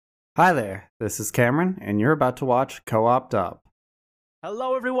Hi there, this is Cameron, and you're about to watch Co-opt Up.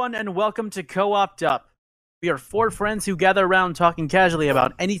 Hello, everyone, and welcome to Co-opt Up. We are four friends who gather around talking casually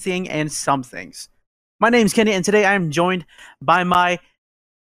about anything and some things. My name's Kenny, and today I am joined by my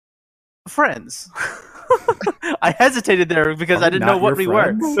friends. I hesitated there because I didn't know what we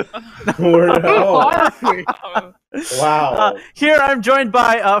were. Wow. Here I'm joined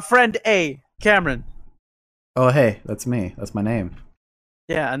by friend A, Cameron. Oh, hey, that's me. That's my name.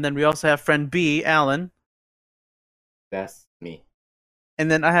 Yeah, and then we also have friend B, Alan. That's me. And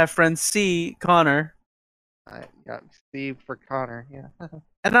then I have friend C, Connor. I got Steve for Connor, yeah.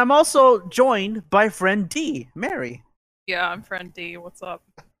 And I'm also joined by friend D, Mary. Yeah, I'm friend D. What's up?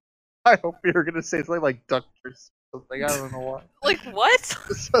 I hope you were gonna say something like Ductors or something. I don't know why. Like what?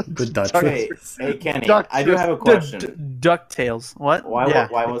 The Dutch. Hey, Kenny, Duck- I do have a question. DuckTales. What? Why Yeah.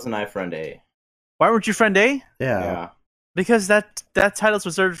 why wasn't I friend A? Why weren't you friend A? Yeah, Because that title's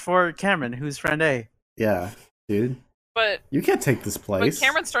reserved for Cameron, who's friend A. dude. But You can't take this place.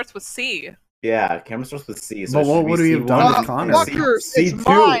 Cameron starts with C. Yeah, Cameron starts with C. So But what would we have done with Connor? Fucker, C2. it's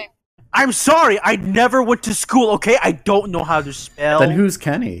mine! I'm sorry, I never went to school, okay? I don't know how to spell. Then who's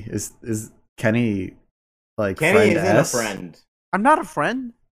Kenny? Is Kenny like Kenny friend isn't S? a friend. I'm not a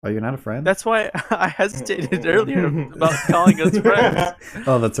friend. Oh, you're not a friend? That's why I hesitated earlier about calling us friends.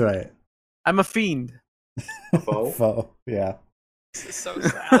 Oh, that's right. I'm a fiend. Foe? Foe. Yeah. This is so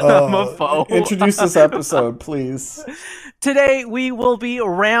sad. I'm a foe. Introduce this episode, please. Today we will be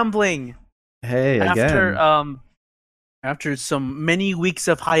rambling Hey, again. after some many weeks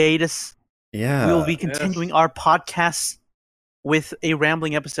of hiatus. Yeah. We will be continuing our podcast with a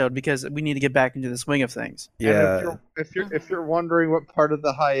rambling episode because we need to get back into the swing of things. Yeah. And if you're wondering what part of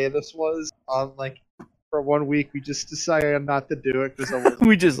the hiatus was, for 1 week we just decided not to do it because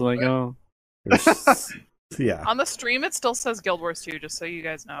We just like, oh. Yeah. On the stream, it still says Guild Wars 2, just so you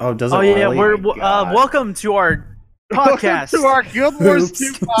guys know. Oh, does it Oh yeah, really? we're my God. welcome to our podcast. to our Guild Wars Oops. 2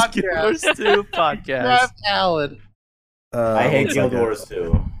 Guild Wars podcast. 2 podcast. Grab Alan. I hate one Guild second. Wars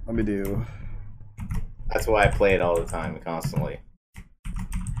too. Let me do. That's why I play it all the time, constantly.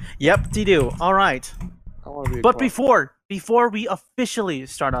 Yep, they do. All right. I wanna be a But clown. before we officially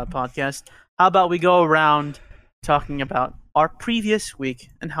start our podcast, how about we go around talking about our previous week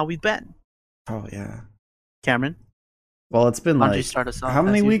and how we've been? Oh, yeah. Cameron, Well, it's been why don't you like. start us off? How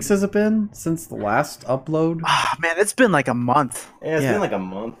many as weeks usual? has it been since the last upload? Ah, man, it's been like a month. Yeah, it's Yeah. been like a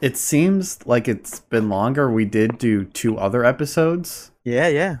month. It seems like it's been longer. We did do 2 other episodes,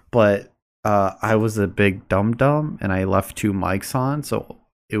 Yeah. but I was a big dum-dum and I left 2 mics on, so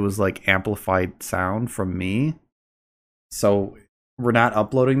it was like amplified sound from me. So we're not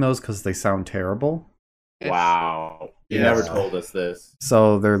uploading those because they sound terrible. Wow. You Yeah. never told us this.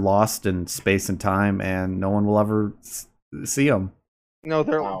 So they're lost in space and time, and no one will ever see them. No,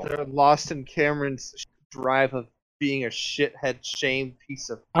 they're Wow. they're lost in Cameron's drive of being a shithead shame piece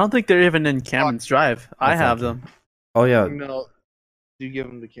of. I don't think they're even in Cameron's drive. I have them. Oh yeah, No, you give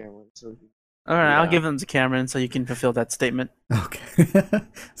them to Cameron. So All right, I'll Yeah. give them to Cameron so you can fulfill that statement. okay.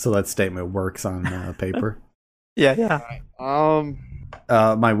 So that statement works on paper. Yeah.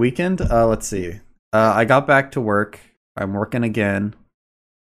 My weekend. Let's see. I got back to work. I'm working again.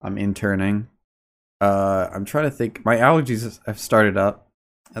 I'm interning. I'm trying to think. My allergies have started up,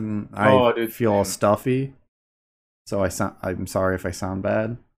 and I feel all same. stuffy. So I'm sorry if I sound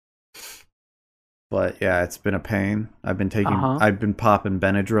bad. But yeah, it's been a pain. I've been popping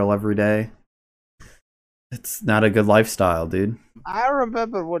Benadryl every day. It's not a good lifestyle, dude. I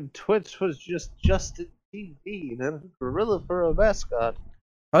remember when Twitch was just Justin TV, then a gorilla for a mascot,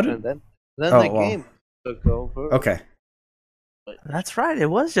 How and did? then Oh, the well. game took over. Okay. That's right. It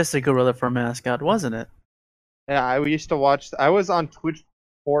was just a gorilla for a mascot, wasn't it? Yeah, I used to watch. I was on Twitch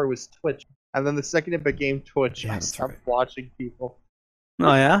before it was Twitch, and then the second it became Twitch, Yeah, I that's stopped right. watching people.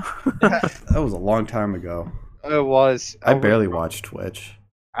 Oh yeah. That was a long time ago. It was. I barely watched Twitch.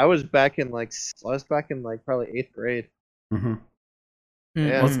 I was back in like probably 8th grade. hmm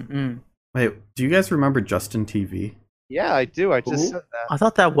Yeah. Wait, do you guys remember Justin TV? Yeah, I do. I just Who? said that. I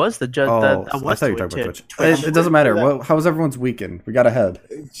thought that was the judge. Oh, that I was thought you were talking about Twitch. Twitch. It doesn't matter. How was everyone's weekend? We got ahead.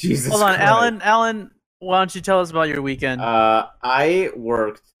 Jesus Hold on, Christ. Alan. Why don't you tell us about your weekend? I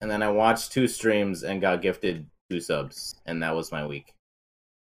worked and then I watched 2 streams and got gifted 2 subs, and that was my week.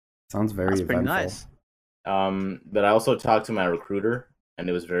 Sounds very That's pretty eventful. nice. But I also talked to my recruiter, and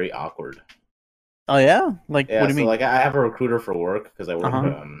it was very awkward. Oh yeah. Like Yeah, what do you so mean? like I have a recruiter for work because I work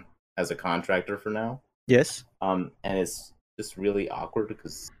Uh-huh. as a contractor for now. Yes. And it's just really awkward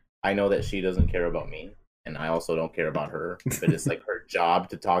because I know that she doesn't care about me, and I also don't care about her. But it's like her job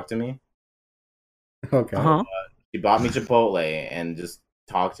to talk to me. Okay. Uh huh. She bought me Chipotle and just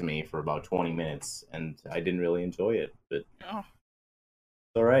talk to me for about 20 minutes, and I didn't really enjoy it. But Oh.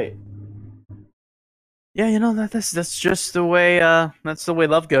 it's all right. Yeah, you know that's just the way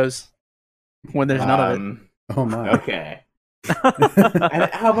love goes when there's none of it. Oh my. Okay.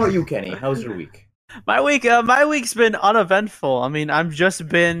 And how about you, Kenny? How's your week? My week's been uneventful. I mean, I've just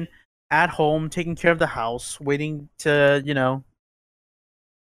been at home taking care of the house, waiting to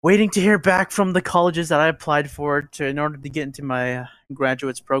hear back from the colleges that I applied for in order to get into my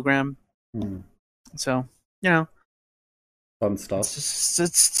graduates program. Hmm. So, Fun stuff.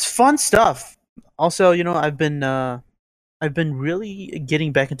 it's fun stuff. Also, I've been really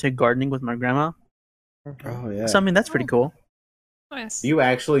getting back into gardening with my grandma. Oh yeah. So I mean, that's pretty cool. Nice. Do you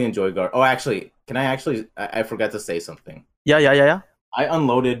actually enjoy gardening? Oh, actually, can I actually? I forgot to say something. Yeah. I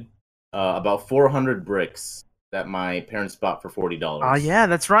unloaded about 400 bricks that my parents bought for $40. Oh yeah,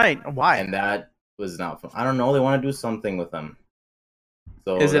 that's right. Why? And that was not fun. I don't know. They want to do something with them.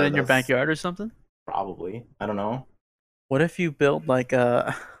 So Is it in your that's backyard or something? Probably. I don't know. What if you build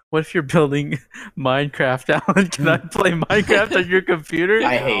what if you're building Minecraft, Alan? Can I play Minecraft on your computer?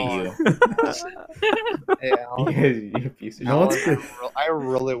 I hate you. Yeah, You piece of No shit. one's I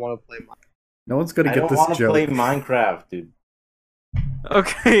really want to play No one's gonna I get don't this want to joke. play Minecraft, dude.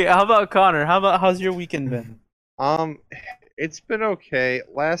 Okay, how about Connor? How's your weekend been? It's been okay.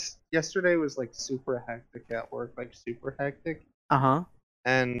 Yesterday was like super hectic at work, like super hectic. Uh-huh.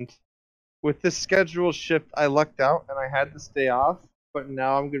 And with this schedule shift, I lucked out and I had this day off. But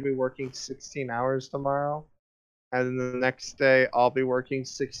now I'm gonna be working 16 hours tomorrow, and then the next day I'll be working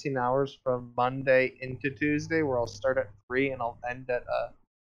 16 hours from Monday into Tuesday, where I'll start at 3 and I'll end at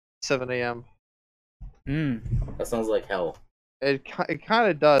 7 a.m. That sounds like hell. It kind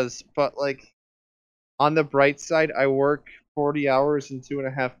of does, but like on the bright side, I work 40 hours in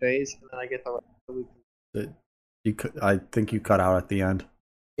 2.5 days, and then I get the rest of the week. I think you cut out at the end.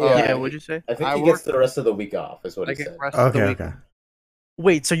 Yeah, what'd you say? I think I he gets work- the rest of the week off, is what I he get said. rest of the Okay, week. okay.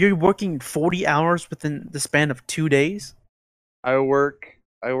 Wait, so you're working 40 hours within the span of 2 days? I work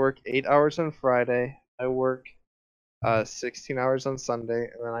 8 hours on Friday. I work 16 hours on Sunday,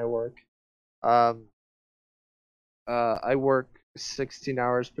 and then I work 16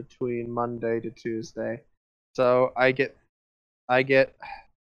 hours between Monday to Tuesday. So I get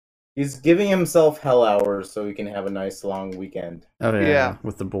He's giving himself hell hours so he can have a nice long weekend. Oh yeah, Yeah.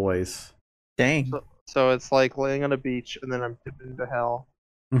 with the boys. Dang. so it's like laying on a beach, and then I'm dipping into hell,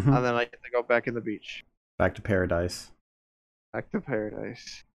 Mhm. and then I get to go back in the beach, Back to paradise. back to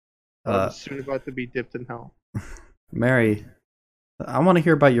paradise. Uh, I'm soon about to be dipped in hell. Mary, I want to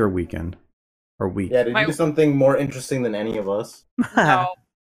hear about your weekend or week. Yeah, did My- you do something more interesting than any of us? No,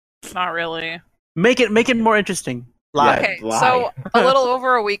 not really. Make it more interesting. Live. Okay, lie. so a little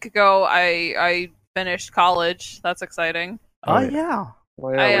over a week ago, I finished college. That's exciting. Oh Oh, yeah. yeah.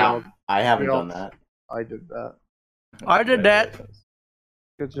 Well, I yeah, am. I haven't we all- done that. I did that. I did that. Congratulations.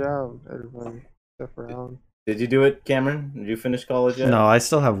 Good job, everybody. Except for Alan. Did you do it, Cameron? Did you finish college yet? No, I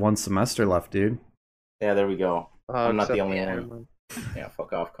still have one semester left, dude. Yeah, there we go. I'm not the Except only for one. Cameron. Yeah,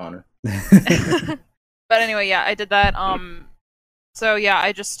 fuck off, Connor. But anyway, yeah, I did that. So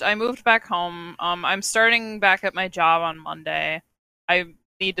yeah, I moved back home. I'm starting back at my job on Monday. I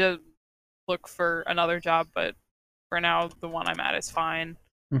need to look for another job, but for now, the one I'm at is fine.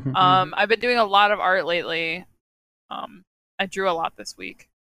 Mhm. I've been doing a lot of art lately. I drew a lot this week.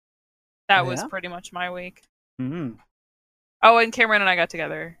 That Oh, was yeah? pretty much my week. Mm. Oh, and Cameron and I got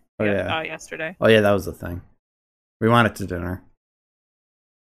together. Oh, yeah. Yesterday. Oh yeah, that was the thing. We went to dinner.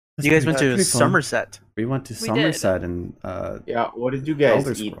 That's You guys pretty- went to pretty fun. Somerset. We went to We Somerset and Yeah, what did you guys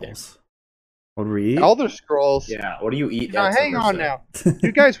Elder eat there? Scrolls. What did we eat? Elder Scrolls. Yeah, what do you eat? Now at hang on Somerset? now.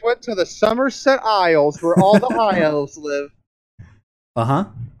 You guys went to the Somerset Isles where all the high elves live. Uh-huh.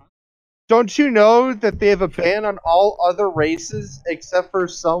 Don't you know that they have a ban on all other races except for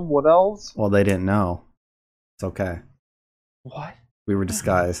some wood elves? Well, they didn't know. It's okay. What? We were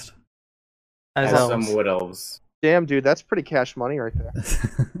disguised. As As elves. some wood elves. Damn, dude, that's pretty cash money right there.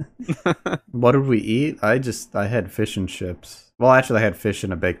 What did we eat? I had fish and chips. Well, actually, I had fish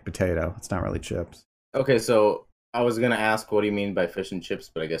and a baked potato. It's not really chips. Okay, so I was gonna ask what do you mean by fish and chips,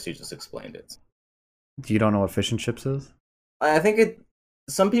 but I guess you just explained it. You don't know what fish and chips is? I think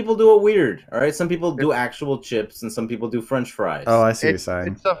some people do it weird, alright? Some people do actual chips and some people do French fries. Oh, I see what you're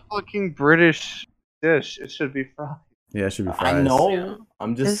saying. It's a fucking British dish. It should be fried. Yeah, it should be fries. I know. Yeah.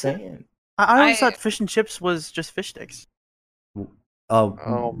 I'm just Is it? saying. I always I- thought fish and chips was just fish sticks.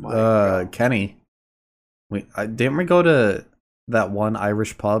 Oh, my God. Kenny. Didn't we go to that one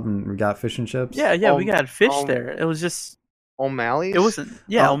Irish pub and we got fish and chips? Yeah, we got fish um, there. It was just O'Malley's? it wasn't.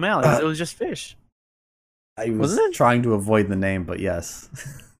 Yeah, Oh, O'Malley's. It was just fish. I Was was it? trying to avoid the name, but yes.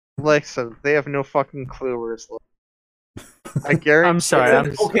 Listen, they have no fucking clue where it's located. I guarantee. I'm sorry,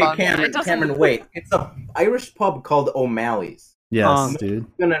 I'm- Okay, It Cameron, doesn't- Cameron, wait. It's a Irish pub called O'Malley's. Yes, dude.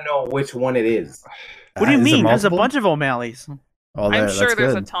 I'm gonna know which one it is. What do you Is there mean? There's a multiple? bunch of O'Malleys. Oh, I'm sure that's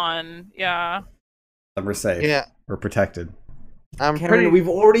there's a good. ton. Yeah. Then we're safe. Yeah, We're protected. I'm Cameron, pretty. we've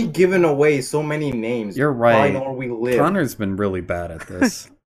already given away so many names. You're You probably right. know where we live. Connor's been really bad at this.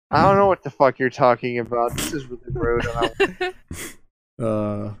 I don't know what the fuck you're talking about. This is really rude.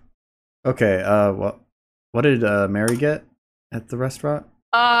 And Okay. What did Mary get at the restaurant?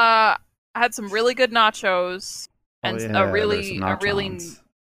 I had some really good nachos and Oh, yeah, a there's really, some nachos.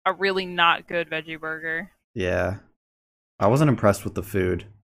 a really not good veggie burger. Yeah. I wasn't impressed with the food.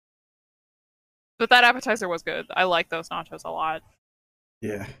 But that appetizer was good. I like those nachos a lot.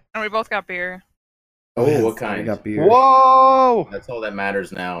 Yeah. And we both got beer. Oh, what I kind? got beer. Whoa! That's all that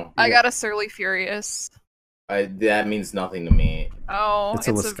matters now. I got a Surly Furious. That means nothing to me. Oh, It's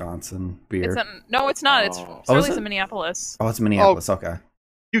a Wisconsin beer. no, it's not. It's Oh. Oh, is Surly's it? in Minneapolis. Oh, it's Minneapolis. Okay.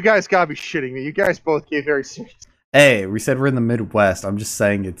 You guys gotta be shitting me. You guys both gave very serious. Hey, we said we're in the Midwest. I'm just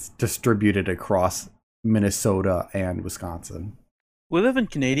saying it's distributed across Minnesota and Wisconsin. We live in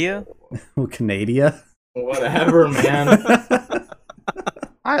Canada. Canada? Whatever, man.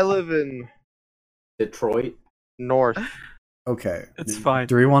 I live in Detroit. North. Okay. It's fine.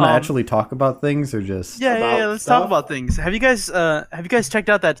 Do we want to Um, actually talk about things or just... Yeah, About let's stuff? talk about things. Have you guys checked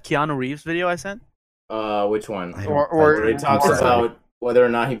out that Keanu Reeves video I sent? Which one? I don't- Or- Where he I'm talks sorry. about whether or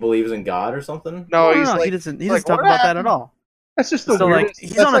not he believes in God or something. No, he's no, like, he doesn't. He like, doesn't talk what about that happened? at all. That's just the So like, weirdest. he's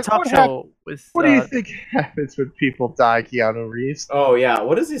That's on a like, talk what show with. What do you think happens when people die, Keanu Reeves? Oh yeah,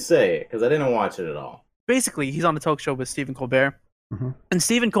 what does he say? Because I didn't watch it at all. Basically, he's on a talk show with Stephen Colbert, Mhm. and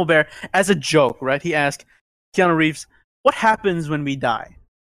Stephen Colbert, as a joke, right? He asked Keanu Reeves, "What happens when we die?"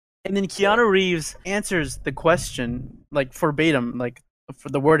 And then Keanu Reeves answers the question like verbatim, like for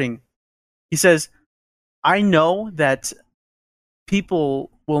the wording. He says, "I know that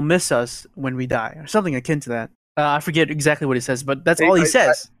people will miss us when we die," or something akin to that. I forget exactly what he says, but that's all he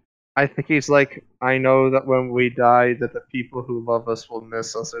says. I think he's like, I know that when we die, that the people who love us will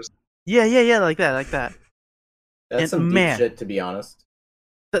miss us. Or Yeah, like that, like that. That's And some deep man- shit, to be honest.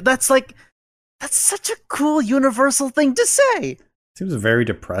 That's such a cool universal thing to say. Seems very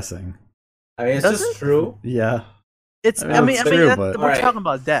depressing. I mean, it's Does just it? true. Yeah. It's. I mean, I mean, it's true, that- but- we're Alright. talking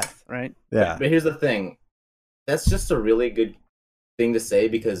about death, right? Yeah. But here's the thing. That's just a really good thing to say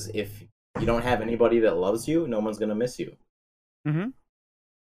because if you don't have anybody that loves you, no one's gonna miss you. Mm-hmm.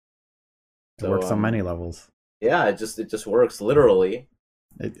 It works on many levels. Yeah, it just works literally.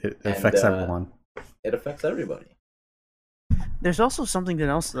 It And, affects everyone. It affects everybody. There's also something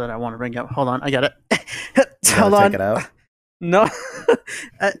else that I want to bring up. Hold on, I got it. You Hold gotta on. take it out. No,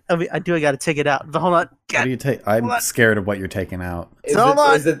 I mean, I do. I got to take it out. But hold on. What do you take? I'm Hold on. scared of what you're taking out. Hold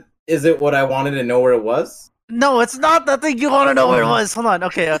on. Is it what I wanted to know where it was? No, it's not the thing you want to know where it was. Hold on.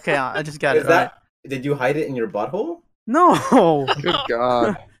 Okay. I just got Is it. that? Alright. Did you hide it in your butthole? No, Good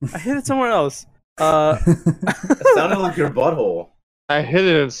God. I hid it somewhere else. It sounded like your butthole. I hid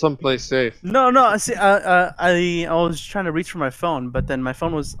it in someplace safe. No. See, I was trying to reach for my phone, but then my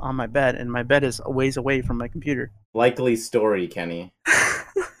phone was on my bed, and my bed is a ways away from my computer. Likely story, Kenny.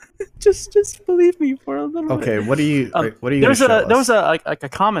 just believe me for a little bit. Okay, what do you? Um, What are you? There was gonna show there was us? a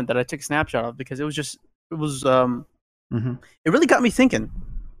comment that I took a snapshot of because it was Mhm. it really got me thinking.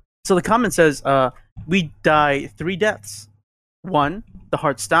 So the comment says, "We die 3 deaths. 1, the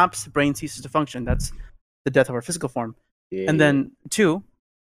heart stops, the brain ceases to function. That's the death of our physical form. And then 2,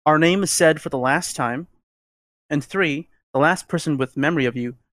 our name is said for the last time. And 3, the last person with memory of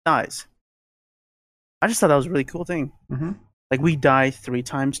you dies." I just thought that was a really cool thing. Mhm. Like we die 3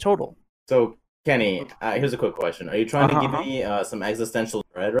 times total. So, Kenny, here's a quick question. Are you trying to give Uh-huh. me some existential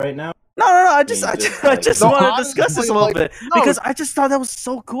dread right now? No. I just No, wanted to discuss this a little bit no. because I just thought that was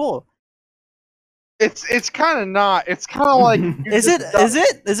so cool. It's kind of not. It's kind of like. Is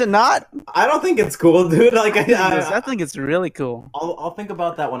it not? I don't think it's cool, dude. Like, I think it's really cool. I'll think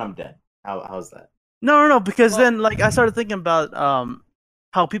about that when I'm dead. How's that? No, because Well- then like I started thinking about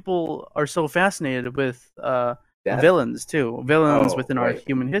how people are so fascinated with Death? villains too, villains Oh, within our right.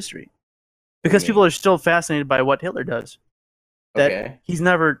 human history, What do because you people mean? are still fascinated by what Hitler does. That Okay. he's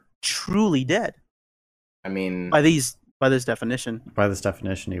never truly dead I mean, by this definition. By this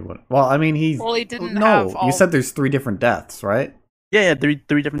definition, he would. Well, I mean, he's. Well, he didn't No, have all. you said there's 3 different deaths, right? Yeah, three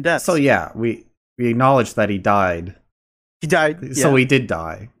different deaths. So yeah, we acknowledge that he died. he died. So yeah. he did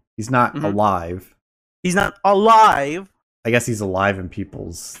die. He's not Mhm. alive. He's not alive. I guess he's alive in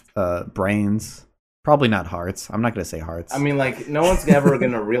people's brains. Probably not hearts. I'm not gonna say hearts. like, no one's ever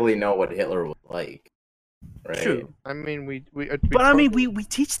gonna really know what Hitler was like. right? True. I mean, we But I mean, totally- we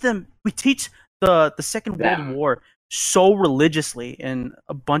teach them. We teach the Second World Them. War so religiously in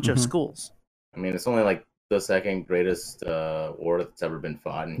a bunch of Mhm. schools. I mean, it's only like the second greatest war that's ever been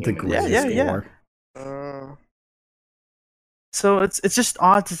fought in The human Yeah, greatest history. yeah. war. So it's just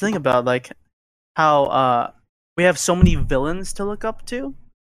odd to think about, like how we have so many villains to look up to.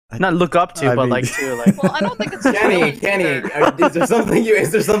 Not look up to, I but mean- like to like. Well, I don't think it's Kenny, villains either. is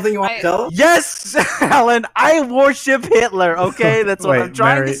there something you want I- to tell? Yes, Alan, I worship Hitler. Okay, that's what Wait, I'm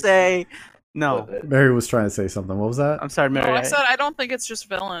trying Mary- to say. No, Mary was trying to say something. What was that? I'm sorry, No, Mary. I said I don't think it's just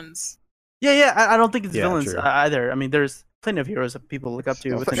villains. Yeah. I don't think it's Yeah, villains true. either. I mean, there's plenty of heroes that people look up to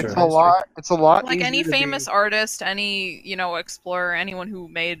Oh, within for it's sure. a lot. It's a lot. Like any easier to famous be- artist, any explorer, anyone who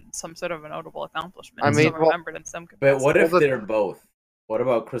made some sort of a notable accomplishment, I is mean, still well- remembered in some But capacity. what if Well, the- they're both? What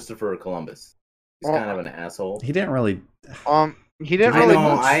about Christopher Columbus? He's Well, kind of an asshole. He didn't really. He didn't I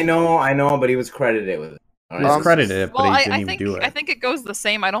really. know, but he was credited with it. All He was Um, credited, but Well, he I didn't even think do it. I think it goes the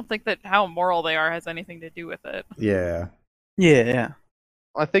same. I don't think that how moral they are has anything to do with it. Yeah. Yeah.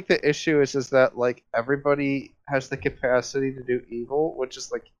 I think the issue is that like everybody has the capacity to do evil, which is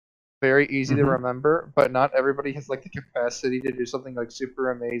like very easy to Mhm. remember, but not everybody has like the capacity to do something like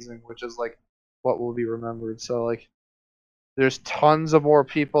super amazing, which is like what will be remembered. So like there's tons of more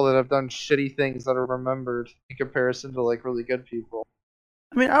people that have done shitty things that are remembered in comparison to like really good people.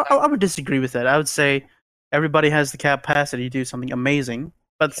 I mean, I would disagree with that. I would say everybody has the capacity to do something amazing,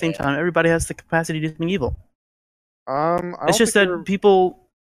 but at the same Yeah. time, everybody has the capacity to do something evil. I It's don't just think that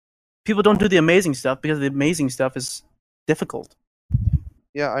people don't do the amazing stuff because the amazing stuff is difficult.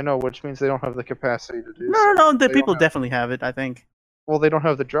 yeah, I know, which means they don't have the capacity to do No, so. no, the They people don't have- definitely have it. I think. Well, they don't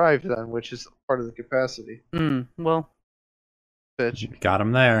have the drive then, which is part of the capacity. Well, Bitch. Got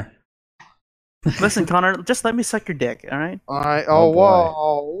him there. listen, Connor, just let me suck your dick, all right? Oh, boy.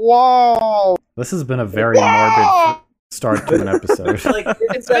 whoa. This has been a very morbid start to an episode. Like, It's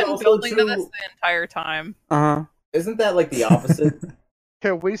isn't that been also building to true? this the entire time. Uh-huh. Isn't that like the opposite?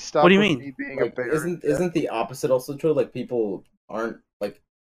 Can we stop What do you with mean? me being Like, a bear? isn't the opposite also true? Like people aren't like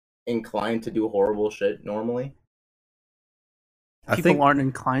inclined to do horrible shit normally. I People think aren't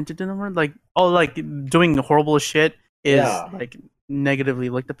inclined to do them. Like, like doing horrible shit is Yeah. like negatively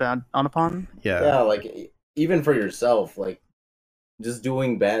looked upon upon. yeah. Yeah, like even for yourself, like just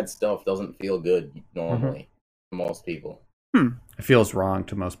doing bad stuff doesn't feel good normally to most people. It feels wrong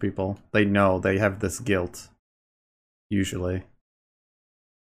to most people. They know they have this guilt. Usually.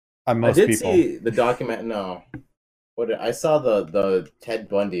 Most I did people. see the document. No, I saw the Ted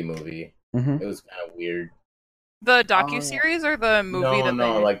Bundy movie. Mhm. It was kind of weird. The docuseries or the movie no, that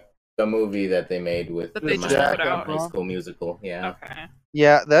no, they like the movie that they made with That the they just mascot put from out? High School Musical. Yeah. Okay.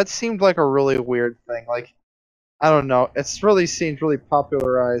 Yeah, that seemed like a really weird thing. Like, I don't know. It's really seemed really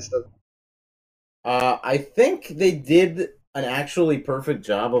popularized. I think they did an actually perfect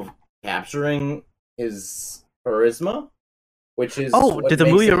job of capturing his charisma, which is Oh, what did the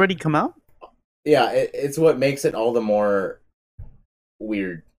makes movie it- already come out? Yeah, it's what makes it all the more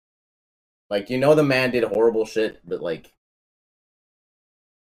weird. Like the man did horrible shit, but like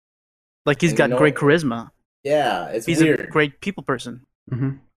Like he's And got you know- great charisma. yeah, it's He's weird. a great people person.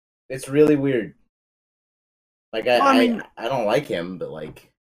 Mhm. It's really weird. Like Well, I mean- I don't like him, but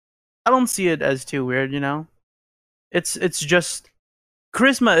like I don't see it as too weird, you know. It's just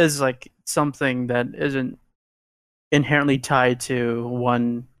charisma is like something that isn't inherently tied to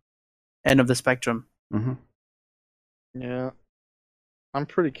one end of the spectrum. Mhm. Yeah, I'm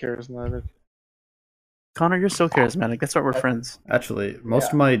pretty charismatic. Connor, you're so charismatic. That's why we're friends. Actually, most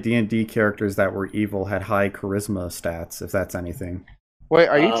of my D&D characters that were evil had high charisma stats, if that's anything. Wait,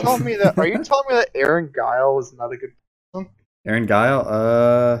 are you Um, telling me that? Are you telling me that Aaron Guile was not a good? Aaron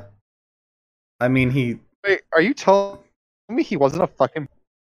Guile, I mean, he Wait, are you telling me he wasn't a fucking?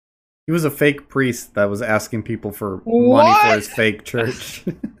 was a fake priest that was asking people for money What? for his fake church.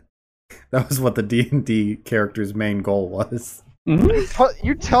 That was what the D&D character's main goal was.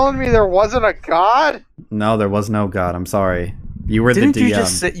 You telling me there wasn't a god? No, there was no god. I'm sorry. You were Didn't the you DM.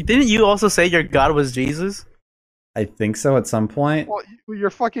 just say? Didn't you also say your god was Jesus? I think so at some point. Well, you're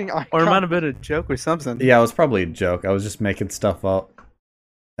fucking. Or it might have been a joke or something. Yeah, it was probably a joke. I was just making stuff up,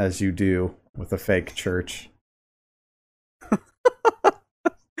 as you do with a fake church.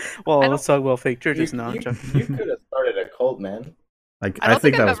 Well, I let's talk about fake churches now. I'm you joking. could have started a cult, man. Like, I don't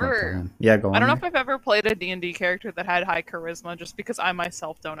think think that I've was my ever- plan. Yeah, go on. I don't know if Mary. I've ever played a D&D character that had high charisma, just because I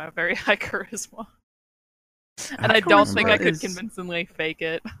myself don't have very high charisma. And I don't think I Charisma could is- convincingly fake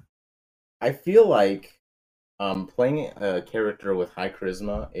it. I feel like playing a character with high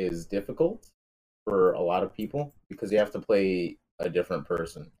charisma is difficult for a lot of people because you have to play a different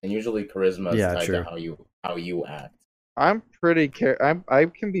person, and usually charisma is Yeah, tied true. to how you act. I'm pretty I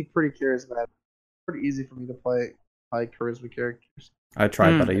can be pretty charismatic. Pretty easy for me to play high charisma characters. I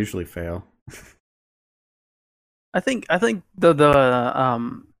try, but I usually fail. I think the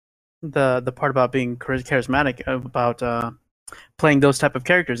part about being charismatic about playing those type of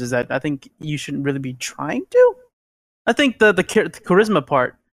characters is that I think you shouldn't really be trying to. I think the charisma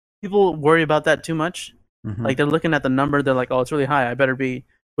part, people worry about that too much. Mhm. Like they're looking at the number, they're like, "Oh, it's really high. I better be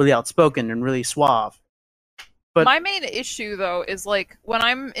really outspoken and really suave." But my main issue though is like when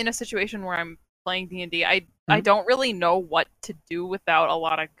I'm in a situation where I'm playing D&D, I Mhm. don't really know what to do without a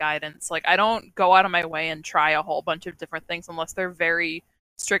lot of guidance. Like I don't go out of my way and try a whole bunch of different things unless they're very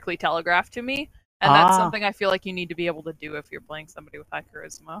strictly telegraphed to me. And that's something I feel like you need to be able to do if you're playing somebody with high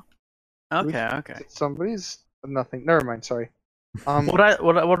charisma. okay. Somebody's nothing. Never mind. Sorry. What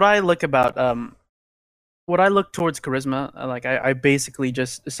I look about what I look towards charisma, like I basically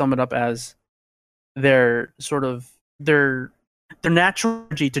just sum it up as their sort of their natural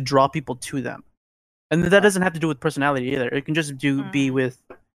energy to draw people to them, and that doesn't have to do with personality either. It can just be with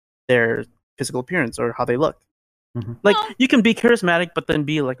their physical appearance or how they look. Mhm. Like Well- you can be charismatic, but then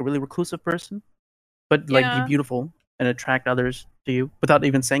be like a really reclusive person, but like Yeah. be beautiful and attract others to you without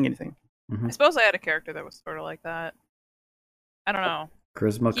even saying anything. Mhm. I suppose I had a character that was sort of like that. I don't know.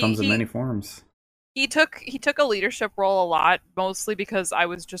 Charisma comes in many forms. He took a leadership role a lot, mostly because I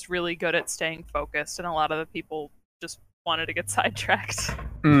was just really good at staying focused, and a lot of the people just wanted to get sidetracked.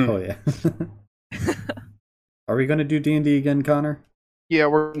 Oh yeah. Are we gonna do D&D again, Connor? Yeah,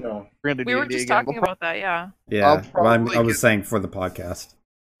 we're No. gonna do We were D&D just again. talking about that, yeah. Yeah. Well, I probably was get- saying for the podcast.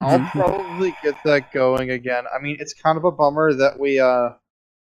 I'll probably get that going again. I mean, it's kind of a bummer that we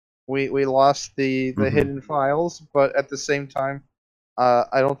lost the Mhm. hidden files, but at the same time,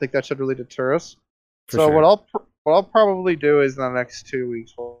 I don't think that should really deter us. For So sure. what I'll probably do is in the next 2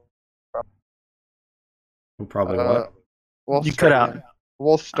 weeks We'll probably what? we'll You start cut out. again.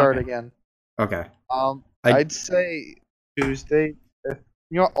 We'll start Okay. again. Okay. I'd say Tuesday.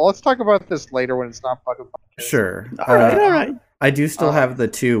 You know, let's talk about this later when it's not fucking podcast. Sure. All right. I do still have the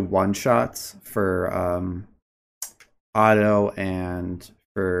 2 one-shots for Otto and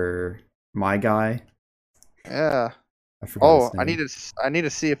for my guy. Yeah. I forgot his I name. need to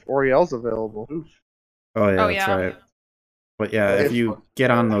see if Oriel's available. Oof. Oh yeah, Oh, that's yeah. right. But yeah, Okay. if you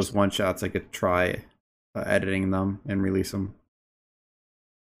get on those one-shots, I could try editing them and release them.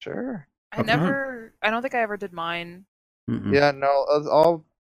 Sure. I don't think I ever did mine. Mm-mm. Yeah, no, I'll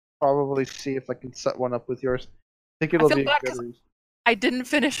probably see if I can set one up with yours. I think it'll feel be bad a good 'cause reason. I didn't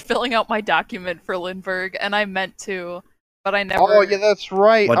finish filling out my document for Lindbergh, and I meant to, but I never. Oh yeah, that's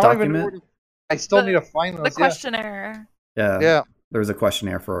right. What I don't even know document? I still The- need to find the those. questionnaire. Yeah. Yeah. There was a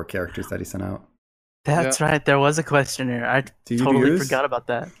questionnaire for our characters that he sent out. That's right. There was a questionnaire. I Did you do totally yours? forgot about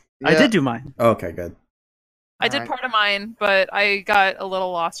that. Yeah. I did do mine. Okay, good. I did Alright. part of mine, but I got a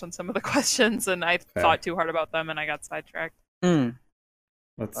little lost on some of the questions, and I thought too hard about them, and I got sidetracked. Mm.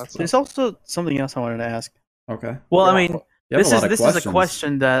 That's There's also something else I wanted to ask. okay. Well, I Yeah. mean, You have this a lot of is a questions.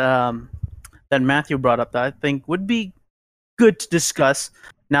 question that that Matthew brought up that I think would be good to discuss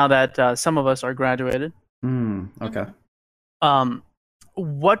now that some of us are graduated. Okay.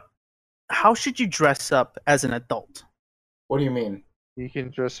 How should you dress up as an adult? What do you mean? You can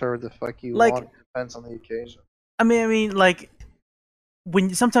dress her the fuck you Like- want. Depends on the occasion. I mean, like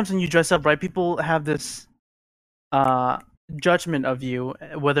sometimes when you dress up, right? People have this judgment of you,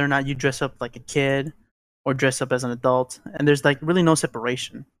 whether or not you dress up like a kid or dress up as an adult, and there's like really no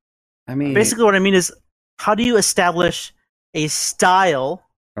separation. I mean, Basically, what I mean is, how do you establish a style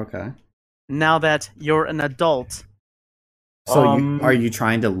okay. now that you're an adult? So are Um, you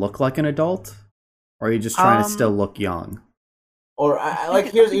trying to look like an adult, or are you just trying to still look young? Or I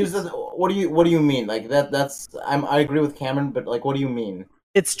like here's the what do you mean? Like that's I agree with Cameron, but like what do you mean?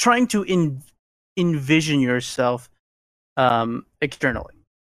 It's trying to envision yourself externally.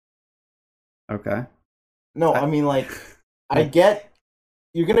 Okay. No, I mean like I get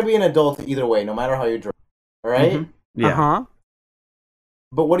you're gonna be an adult either way, no matter how you dress. All right? Mhm. Yeah. Uh-huh.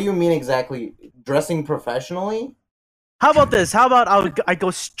 But what do you mean exactly? Dressing professionally? How about this? How about I go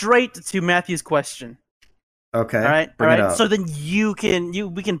straight to Matthew's question? Okay. All right. Bring All it right. up. So then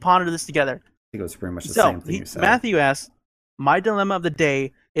we can ponder this together. I think it was pretty much the So same thing you said. Matthew asks, my dilemma of the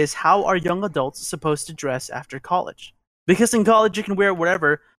day is how are young adults supposed to dress after college? Because in college you can wear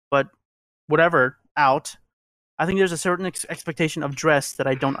whatever, but whatever out. I think there's a certain expectation of dress that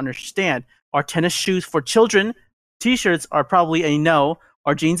I don't understand. Are tennis shoes for children? T-shirts are probably a no.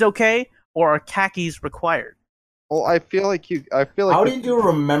 Are jeans okay? Or are khakis required? Well, I feel like How did you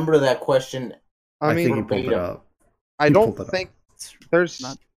remember that question? I think mean, he pulled it verbatim. up. I he don't pulled it up. think There's,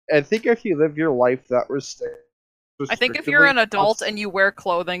 Not- I think if you live your life that I think if you're an restrictively, adult and you wear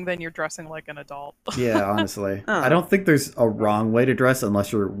clothing, then you're dressing like an adult. Yeah, honestly. Oh. I don't think there's a wrong way to dress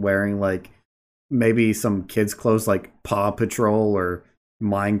unless you're wearing like maybe some kids' clothes like Paw Patrol or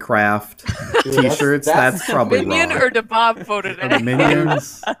Minecraft Dude, t-shirts. That's probably Minion wrong. or DeBob voted Or in.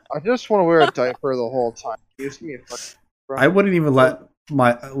 Minions. I just want to wear a diaper the whole time. Gives me a fucking. I wouldn't even let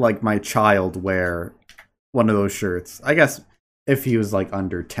my child wear one of those shirts. I guess if he was like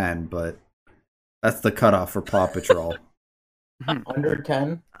under 10, but that's the cutoff for Paw Patrol. Under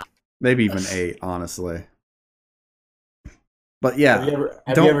 10? Maybe even 8, honestly. But yeah, Have you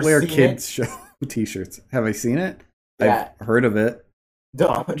ever don't wear seen kids show t-shirts. Have I seen it? Yeah. I've heard of it.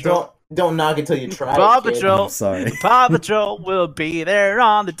 Don't knock it till you try Paw it, kid. Patrol. I'm sorry. Paw Patrol will be there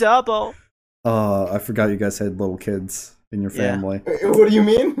on the double. I forgot you guys had little kids in your Yeah. family. What do you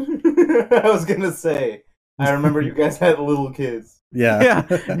mean? I was gonna say. I remember you guys had little kids. Yeah.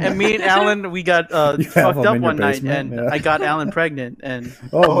 Yeah, and me and Alan, we got You have fucked them up in your one night, basement? and Yeah. I got Alan pregnant, and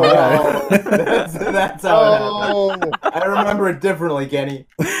Oh, yeah, my. that's how it happened. Oh, I remember it differently, Kenny.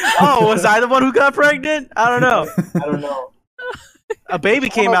 oh, was I the one who got pregnant? I don't know. I don't know. A baby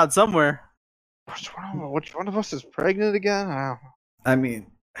came out somewhere. which one of us is pregnant again? I don't know. I mean,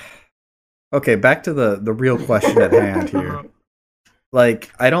 okay, back to the real question at hand here.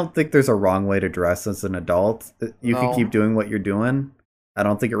 Like, I don't think there's a wrong way to dress as an adult. You can No. keep doing what you're doing. I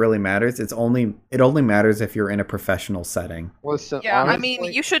don't think it really matters. It only matters if you're in a professional setting. Listen, Yeah, I honestly,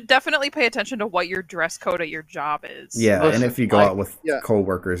 mean, you should definitely pay attention to what your dress code at your job is. Yeah, Listen, and if you go I- out with yeah.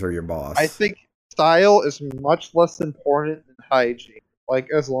 coworkers or your boss. I think style is much less important than hygiene. Like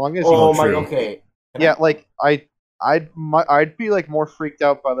as long as Oh you- my. true. Okay. yeah, like I'd be like more freaked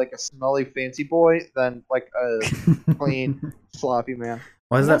out by like a smelly fancy boy than like a clean sloppy man.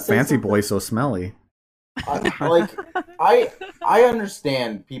 Why is Can I that say fancy something? boy so smelly? I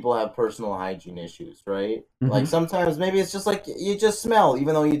understand people have personal hygiene issues, right? Like Mhm. sometimes maybe it's just like you just smell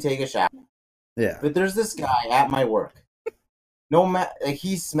even though you take a shower. Yeah. But there's this guy at my work. Like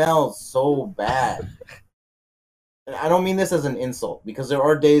he smells so bad. And I don't mean this as an insult because there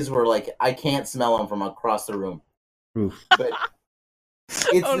are days where like I can't smell him from across the room. Oof. But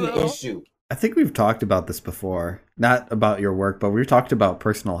it's Oh, an no. issue. I think we've talked about this before. Not about your work, but we've talked about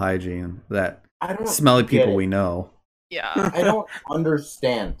personal hygiene. That I don't smelly get people it. we know. Yeah. I don't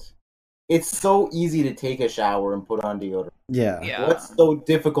understand. It's so easy to take a shower and put on deodorant. Yeah. Yeah. What's so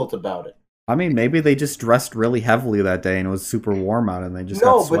difficult about it? I mean, maybe they just dressed really heavily that day and it was super warm out and they just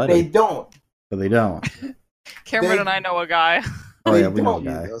No, got but sweaty. they don't. But they don't. Cameron They- and I know a guy. Oh They yeah, we know a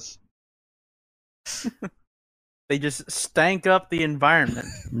don't. guy. Jesus. They just stank up the environment.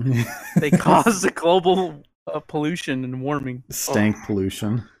 They cause the global pollution and warming. Stank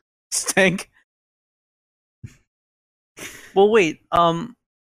pollution. Stank. Well, wait. Mhm.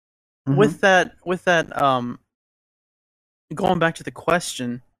 With that, going back to the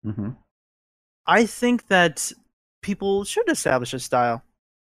question, Mhm. I think that people should establish a style.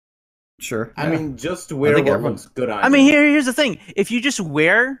 Sure. I yeah. mean, just wear think what everyone- looks good on I mean, you. here's the thing: if you just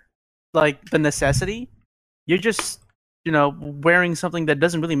wear like the necessity, you're just wearing something that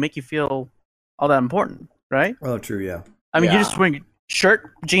doesn't really make you feel all that important, right? Oh, true. Yeah. I mean, you're Yeah. just wearing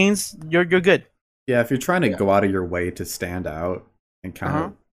shirt, jeans. You're good. Yeah. If you're trying to Yeah. go out of your way to stand out and kind Uh-huh.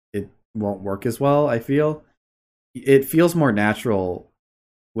 of, it won't work as well. I feel it feels more natural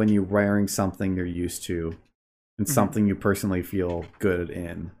when you're wearing something you're used to and Mhm. something you personally feel good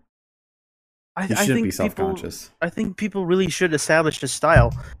in. I You think shouldn't be people. self-conscious. I think people really should establish a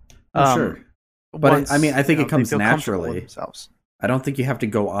style. Oh, sure. But once, I mean, I think it they comes feel comfortable with naturally. themselves. I don't think you have to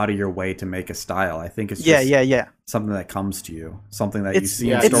go out of your way to make a style. I think it's just Yeah. something that comes to you, something that you It's see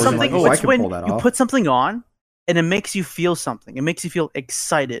yeah, in it's stores. and something. like, oh, I it's can when pull that you off. put something on, and it makes you feel something. It makes you feel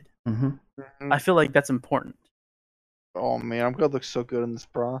excited. Mhm. I feel like that's important. Oh man, I'm gonna look so good in this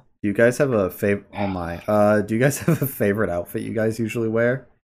bra. Do you guys have a favorite? Oh my! Do you guys have a favorite outfit you guys usually wear,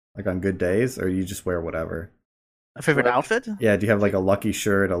 like on good days, or you just wear whatever? A favorite Right. outfit? Yeah. Do you have like a lucky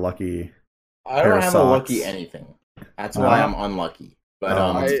shirt, a lucky? I pair don't of have a lucky socks. anything. That's why Uh, I'm unlucky. But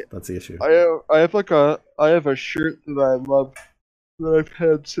that's the issue. I have a shirt that I love that I've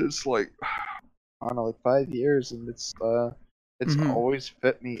had since like I don't know, like 5 years, and it's Mhm. always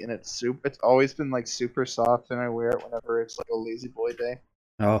fit me, and it's always been like super soft, and I wear it whenever it's like a lazy boy day.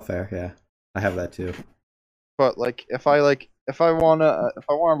 Oh, fair. Yeah, I have that too. But like if I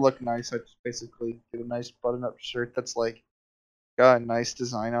wanna look nice, I just basically get a nice button up shirt that's like got a nice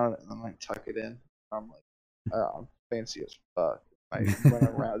design on it, and then like tuck it in. I'm like, I'm fancy as fuck. I run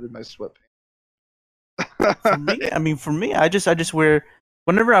around in my sweatpants. For me, I just wear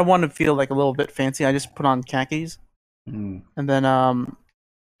whenever I want to feel like a little bit fancy. I just put on khakis, Mm. And then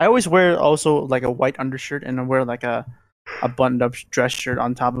I always wear also like a white undershirt, and I wear like a buttoned up dress shirt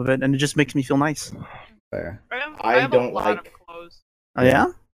on top of it, and it just makes me feel nice. Fair. I have don't a lot of like- clothes. Oh yeah?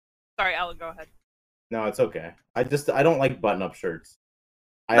 Sorry, Alan, go ahead. No, it's okay. I don't like button-up shirts.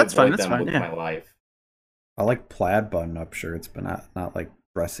 I That's fine, avoid that's them fine, with yeah. my life. I like plaid button-up shirts, but not like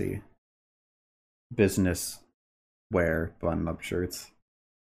dressy business wear button-up shirts.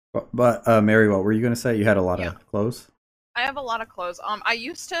 But Mary, what were you gonna say? You had a lot of clothes. I have a lot of clothes. I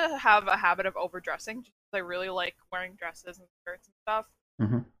used to have a habit of overdressing just 'cause I really like wearing dresses and skirts and stuff.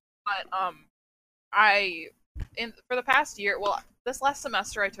 Mhm. But for the past year, well, this last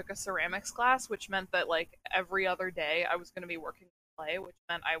semester I took a ceramics class, which meant that like every other day I was going to be working with clay, which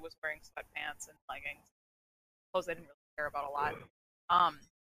meant I was wearing sweatpants and leggings, clothes I didn't really care about a lot.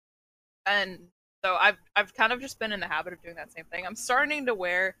 And so I've kind of just been in the habit of doing that same thing. I'm starting to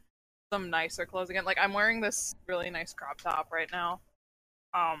wear some nicer clothes again. Like I'm wearing this really nice crop top right now.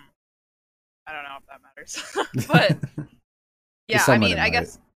 I don't know if that matters, but yeah, I someone mean, it I might.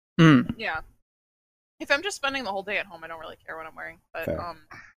 guess Mm. yeah. If I'm just spending the whole day at home, I don't really care what I'm wearing. But Fair.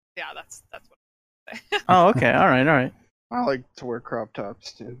 yeah, that's what I say. Oh, okay. All right. I like to wear crop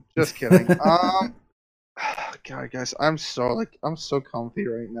tops too. Just kidding. God, guys, I'm so comfy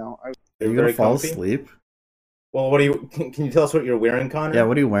right now. Are You're you gonna very fall comfy? asleep? Well, what do you? Can you tell us what you're wearing, Connor? Yeah.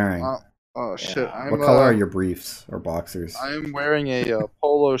 What are you wearing? Oh shit! Yeah. I'm, What color are your briefs or boxers? I'm wearing a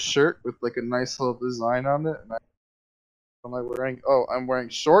polo shirt with like a nice little design on it. And what am I wearing? Oh, I'm wearing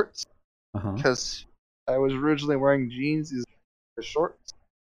shorts Uh-huh. because I was originally wearing jeans. These are shorts.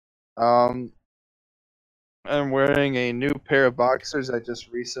 I'm wearing a new pair of boxers I just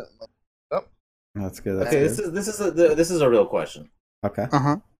recently. That's good. That's Okay, good. this is a real question. Okay. Uh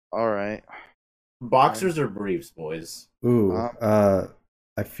huh. All right. Boxers or briefs, boys? Ooh.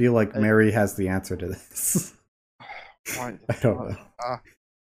 I feel like I- Mary has the answer to this. Why- I don't know.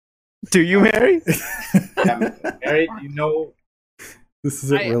 Do you, Mary? Mary, you know. This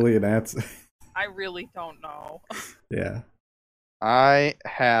isn't really an answer. I really don't know. Yeah. I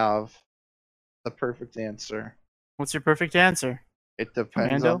have the perfect answer. What's your perfect answer? It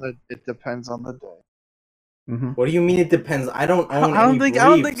depends Commando? on the day. Mm-hmm. What do you mean it depends? I don't own I don't any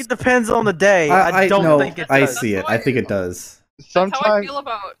think briefs. it depends on the day. I don't know. think it I does. see it. I think it does. That's how I Sometimes,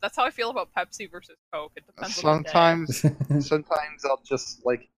 feel about Pepsi versus Coke. It depends sometimes, sometimes I'll just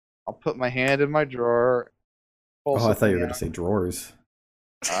like I'll put my hand in my drawer. Pull Oh, I thought you were something gonna say drawers.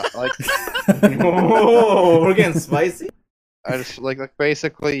 out. Like Oh, we're getting spicy. I just like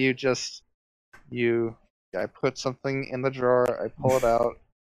basically I put something in the drawer, I pull it out,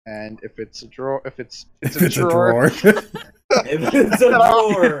 and if it's a drawer, if it's a drawer, If it's a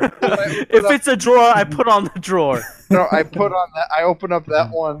drawer. If it's a drawer, I put on the drawer. no, I put on that. I open up that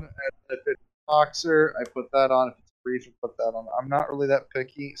one, and if it's a boxer, I put that on. If it's a brief, I put that on. I'm not really that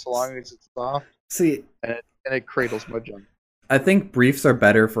picky, so long as it's soft See, and it cradles my junk. I think briefs are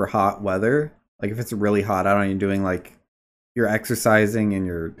better for hot weather. Like if it's really hot out and you're doing like you're exercising and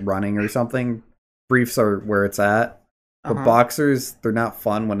you're running or something, briefs are where it's at. But Uh-huh. boxers, they're not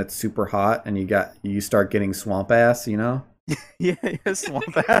fun when it's super hot and you start getting swamp ass, you know? Yeah,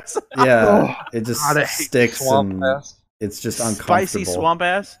 swamp ass. Yeah, it just God, I hate sticks swamp and ass. it's just uncomfortable. Spicy swamp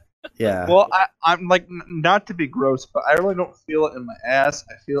ass. Yeah. Well, I'm like not to be gross, but I really don't feel it in my ass.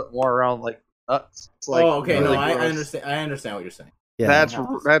 I feel it more around like nuts. It's like Oh, okay. really No, I gross. understand. I understand what you're saying. yeah. That's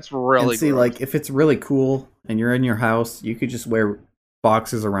really and see, gross. like if it's really cool and you're in your house, you could just wear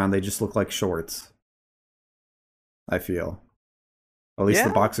boxers around. They just look like shorts. I feel. At least Yeah?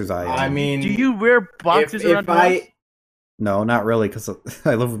 the boxers I I mean, Do you wear boxers if around the house? No, not really, because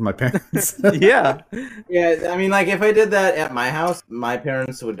I live with my parents. Yeah. Yeah, I mean, like if I did that at my house, my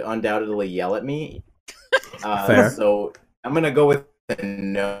parents would undoubtedly yell at me. Fair. So I'm gonna go with a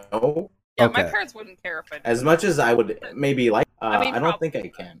no. Yeah, my Okay. parents wouldn't care if I did. As much as I would maybe like, I mean, I don't think I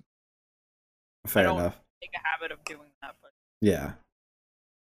can. Fair I don't enough. make a habit of doing that, but Yeah.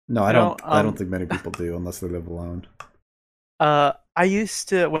 No, I You know, don't. I don't think many people do unless they live alone. I used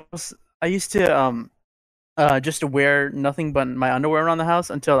to just to wear nothing but my underwear around the house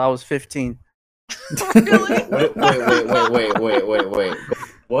until I was 15. really? Wait.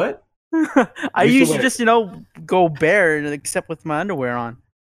 What? I You used to used to wear- just go bare except with my underwear on.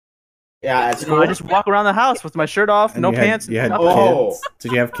 Yeah, at So school. I just walk around the house with my shirt off, And no you had- pants. You had nothing. Oh. kids.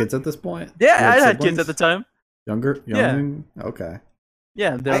 Did you have kids at this point? Yeah, You I had siblings? kids at the time. Younger. Yeah. Okay.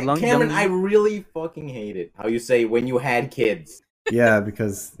 Yeah, they're long. Cameron, young- I really fucking hate it how you say when you had kids. Yeah,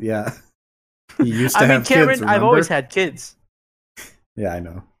 because you used to I mean, have Cameron, kids. I've always remember? had kids. Yeah, I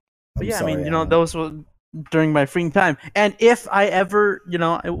know. But I'm yeah, sorry, I mean, Alan. those were during my free time. And if I ever,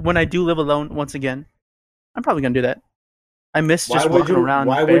 when I do live alone once again, I'm probably gonna do that. I miss Why just would walking you? around.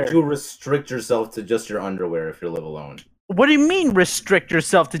 Why bare. would you restrict yourself to just your underwear if you live alone? What do you mean restrict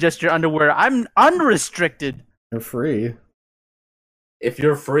yourself to just your underwear? I'm unrestricted. They're free. If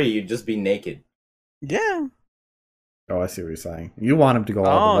you're free, you'd just be naked. Yeah. Oh, I see what you're saying. You want him to go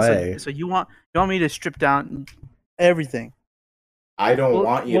all the way. So you want me to strip down everything? I don't Well-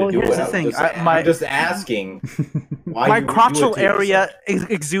 want you well, to do here's it. the thing, I'm just asking why My you would do it crotchal to area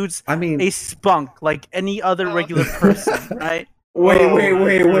yourself. exudes I mean, a spunk like any other Oh. regular person, right? Wait.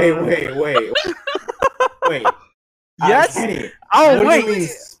 Wait. Yes. Kenny, Oh what do you wait. mean-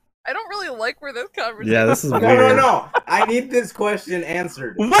 I don't really like where this conversation. yeah, this is No, weird. no. I need this question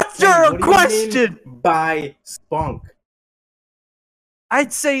answered. What's Kenny, your what do you question? mean by spunk?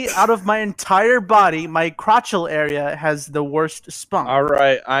 I'd say out of my entire body, my crotchal area has the worst spunk. All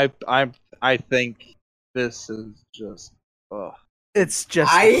right, I think this is just. Ugh. It's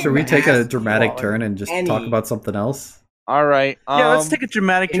just. Should we take a asking dramatic you turn and just any- talk about something else? All right. Yeah, let's take a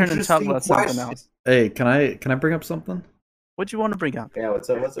dramatic turn and talk interesting about something question. else. Hey, can I bring up something? What do you want to bring up? Yeah, what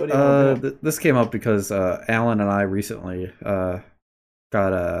do you want to do? This came up because Alan and I recently got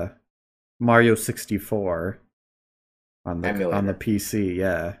a Mario 64 on the Emulator. PC,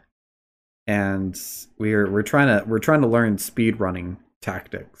 yeah. And we're trying to learn speedrunning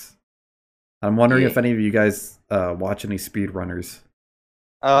tactics. I'm wondering if Yeah. any of you guys watch any speedrunners.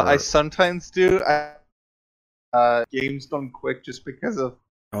 I or- sometimes do. Games done quick just because of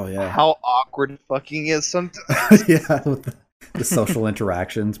Oh yeah. how awkward fucking is sometimes. Yeah, with the social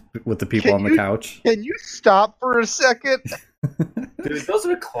interactions with the people Can on the you- couch. Can you stop for a second? Dude, those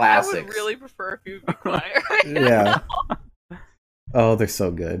are I classics. would really prefer if you would be quiet right now. Yeah. Oh, they're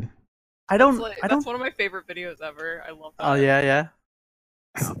so good. I don't. That's one of my favorite videos ever. I love that. Oh yeah.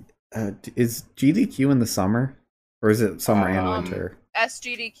 Is GDQ in the summer, or is it summer and Um, winter?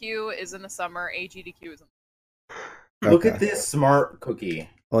 SGDQ is in the summer. AGDQ is in Look at Okay. this smart cookie.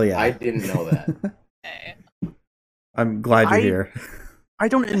 Well, yeah. I didn't know that. the May. I'm glad you're I- here. I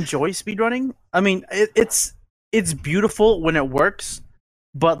don't enjoy speedrunning. I mean, it's beautiful when it works,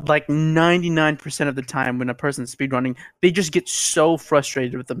 but like 99% of the time when a person's speedrunning, they just get so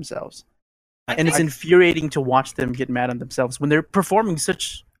frustrated with themselves. And it's infuriating to watch them get mad at themselves when they're performing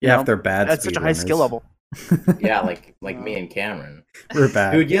such Yeah, if they're bad at such a high skill speedrunners. level. Yeah, like me and Cameron. We're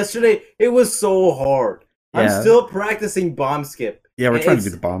bad. Dude, yesterday it was so hard. I'm Yeah. still practicing bomb skip. Yeah, we're and trying to do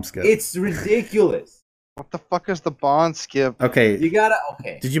it's- the bomb skip. It's ridiculous. What the fuck is the bond skip? Okay, You gotta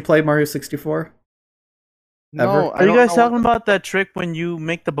okay. did you play Mario 64? No, Ever? I Are you don't guys know talking what- about that trick when you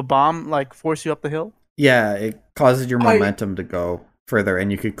make the bomb like force you up the hill? Yeah, it causes your I- momentum to go further,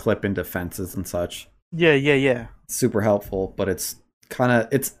 and you could clip into fences and such. Yeah. It's super helpful, but it's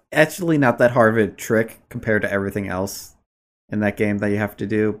actually not that hard of a trick compared to everything else in that game that you have to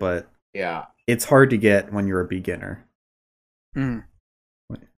do, but Yeah. it's hard to get when you're a beginner. Mm.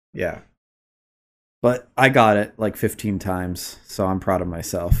 Yeah. But I got it like 15 times, so I'm proud of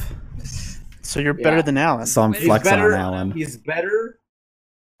myself. So you're Yeah. better than Alan. So I'm He's flexing better- on Alan. He's better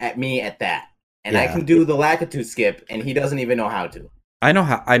at me at that. And I Yeah. can do the Lakitu skip and he doesn't even know how to. I know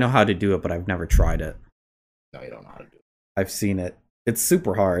how to do it, but I've never tried it. No, you don't know how to do it. I've seen it. It's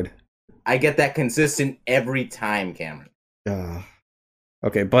super hard. I get that consistent every time, Cameron.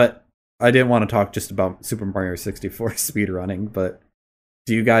 Okay, but I didn't want to talk just about Super Mario 64 speedrunning, but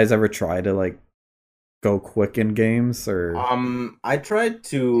do you guys ever try to like go quick in games or I tried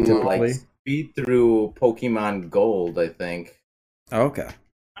to Typically? like speed through Pokemon Gold, I think. Oh, okay.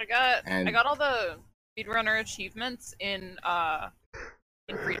 I got And- all the speedrunner achievements in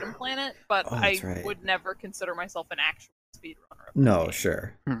Freedom Planet, but Oh, I that's right. would never consider myself an actual speedrunner. of the No, game.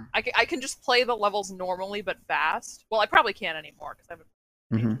 sure. I can just play the levels normally but fast. Well, I probably can't anymore because I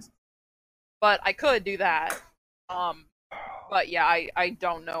haven't. Mhm. But I could do that. But yeah, I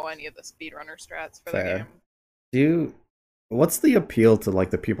don't know any of the speedrunner strats for Fair. the game. What's the appeal to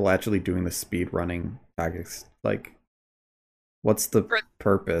like the people actually doing the speedrunning tactics? Like what's the For-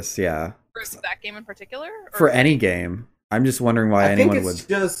 purpose? Yeah. For that game in particular? Or For any game. I'm just wondering why I think anyone it's would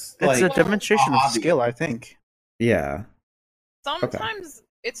just It's like a demonstration of hobby. skill, I think. Yeah. Sometimes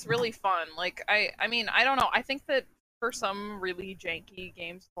it's really fun. Like I mean, I don't know. I think that for some really janky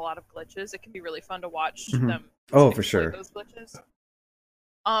games with a lot of glitches, it can be really fun to watch Mhm. them. Oh, for exploit sure. Those glitches.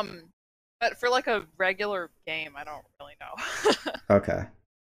 But for like a regular game, I don't really know. Okay.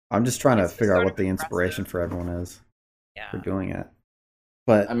 I'm just trying to It's figure out sort what of the inspiration impressive. for everyone is yeah. for doing it.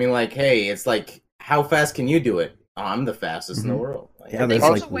 But I mean, like, hey, it's like, how fast can you do it? Oh, I'm the fastest in the Mhm. world. Like, yeah, I there's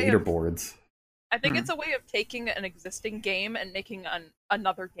think like it's a way of- leaderboards. I think Hmm. it's a way of taking an existing game and making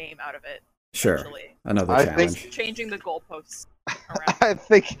another game out of it. Sure. Essentially. Another I challenge. think- Changing the goalposts around.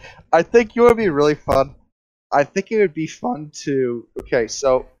 I think you would be really fun I think it would be fun to. Okay,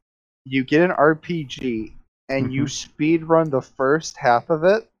 so you get an RPG and you speed run the first half of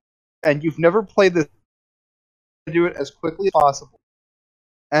it, and you've never played this. Do it as quickly as possible,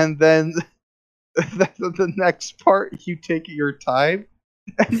 and then the next part you take your time,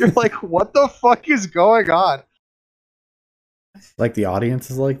 and you're like, "What the fuck is going on?" Like the audience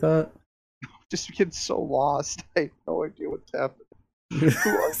is like that. Just get so lost. I have no idea what's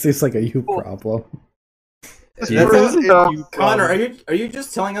happening. Seems like a you problem. This Yeah. person That's- you Connor, problem. are you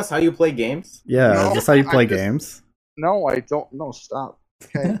just telling us how you play games? Yeah, No, that's how you play I just- games. No, I don't. No, stop.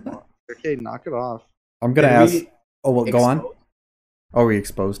 Okay, no. Okay, knock it off. I'm gonna Did ask. we Oh, well, go on. expose- Oh, we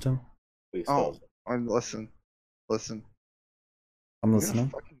exposed him. we Oh, exposed. and listen. I'm I'm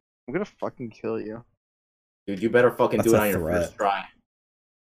listening. gonna fucking kill you. Dude, you better fucking That's do it a on your threat. first try.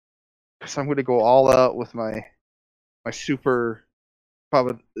 Cause I'm gonna go all out with my super.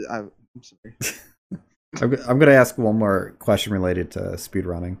 Probably. I'm sorry. I'm gonna ask one more question related to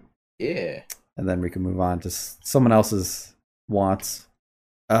speedrunning, Yeah. and then we can move on to someone else's wants.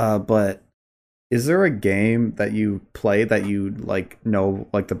 But is there a game that you play that you like know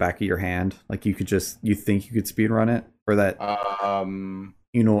like the back of your hand? Like you think you could speedrun it, or that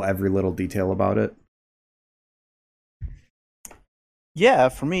you know every little detail about it? Yeah,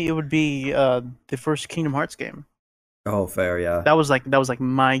 for me it would be the first Kingdom Hearts game. Oh, fair, yeah. That was like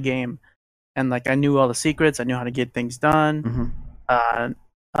my game, and like I knew all the secrets. I knew how to get things done. Mm-hmm.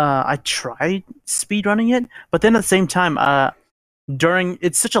 I tried speedrunning it, but then at the same time, during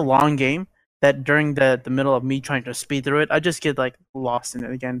it's such a long game that during the middle of me trying to speed through it, I just get like lost in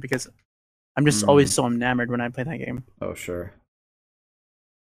it again because I'm just always so enamored when I play that game. Oh, sure.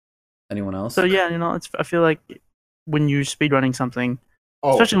 Anyone else? So yeah, I feel like when you're speedrunning something,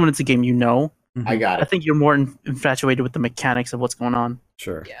 Oh, especially when it's a game you know, I got I it. think you're more infatuated with the mechanics of what's going on.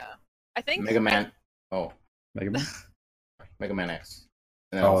 Sure. Yeah. I think Mega Man. Oh, Mega Man? Mega Man X.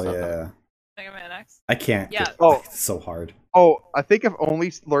 And then Oh, also- yeah. Mega Man X. I can't. Yeah. Oh. It's so hard. Oh, I think I've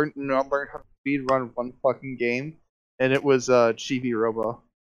only learned how to speed run one fucking game, and it was Chibi Robo.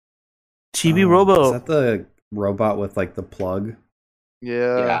 Chibi Is Robo. that the robot with like the plug?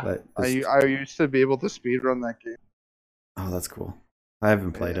 Yeah. That I is- used to be able to speed run that game. Oh, that's cool. I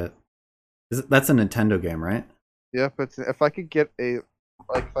haven't played it. That's a Nintendo game, right? Yeah, but if I could get a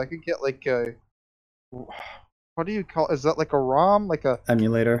what do you call? Is that like a ROM? Like a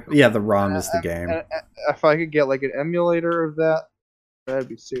Emulator? Yeah, the ROM is the game. if I could get like an emulator of that, that'd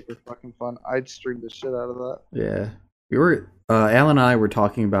be super fucking fun. I'd stream the shit out of that. Yeah. We were Alan and I were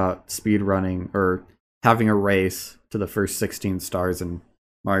talking about speed running or having a race to the first 16 stars in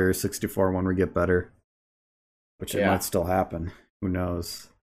Mario 64 when we get better. Which it Yeah. might still happen. Who knows?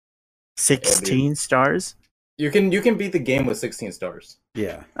 16 stars. You can beat the game with 16 stars.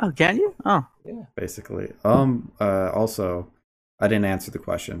 Yeah, Oh, can you? Oh, basically. Also, I didn't answer the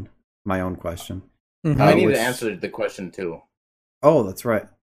question. My own question. Mhm. I need which- to answer the question too. Oh, that's right.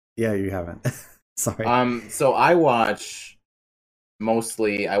 Yeah, you haven't. Sorry. So I watch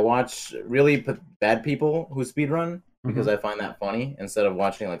really bad people who speedrun because I find that funny instead of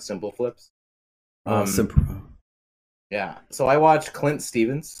watching like simple flips. Simple. Yeah. So I watch Clint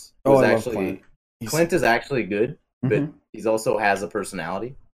Stevens. Oh, Who's I love actually Clint. Clint is actually good, but Mhm. he's also has a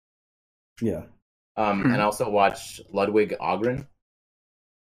personality. Yeah. And I also watch Ludwig Ogren,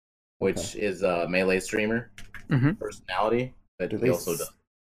 which is a Melee streamer personality, but Do he they also does.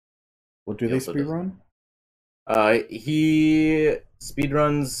 What do He they also does. speedrun? He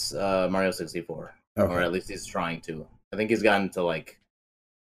speedruns Mario 64, Okay. or at least he's trying to. I think he's gotten to like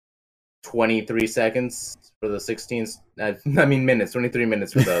 23 seconds for the 16. I mean minutes, 23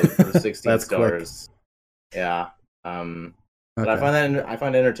 minutes for the 16 That's quick. stars. Yeah. But I Okay.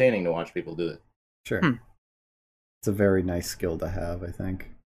 find it entertaining to watch people do it. Sure. It's a very nice skill to have, I think,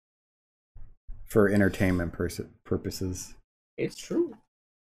 for entertainment purposes. It's true.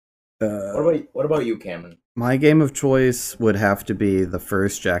 What about you, Cameron? My game of choice would have to be the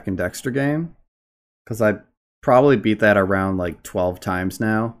first Jack and Dexter game, because I probably beat that around like 12 times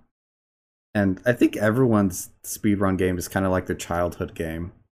now. And I think everyone's speedrun game is kind of like their childhood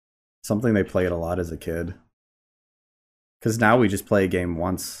game. Something they played a lot as a kid. Because now we just play a game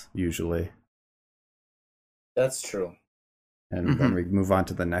once, usually. That's true. And then we move on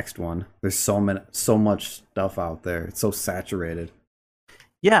to the next one. There's so much stuff out there. It's so saturated.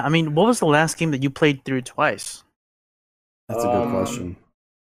 Yeah, I mean, what was the last game that you played through twice? That's a good question.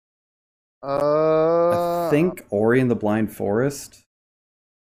 I I think Ori and the Blind Forest.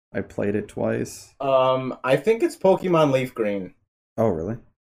 I played it twice. I think it's Pokemon Leaf Green, Oh, really?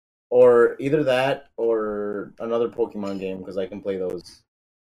 or either that or another Pokemon game because I can play those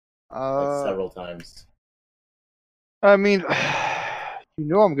like, several times. I mean, you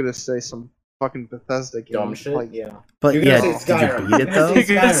know I'm gonna say some fucking Bethesda game. Dumb shit. Like, Yeah. But You're yeah, gonna say did you Skyrim. beat You're it gonna though? You're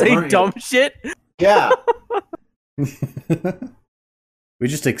say gonna Skyrim, say aren't you? dumb shit? Yeah. We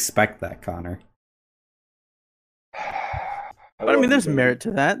just expect that, Connor. But I mean, there's merit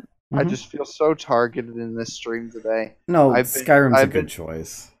to that. I Mhm. just feel so targeted in this stream today. No, Skyrim's a I've good been-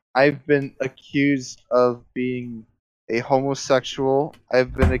 choice. I've been accused of being a homosexual.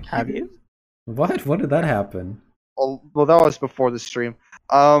 I've been accused. Have you? What? When did that happen? Well, that was before the stream.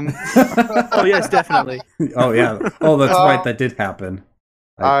 Oh yes, definitely. Oh yeah. Oh, that's right. Um, That did happen.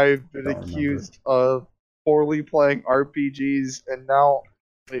 I've been don't remember. accused of poorly playing RPGs, and now,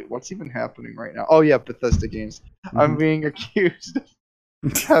 wait, what's even happening right now? Oh yeah, Bethesda games. I'm Mhm. being accused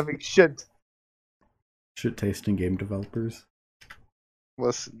of having shit. Shit tasting game developers.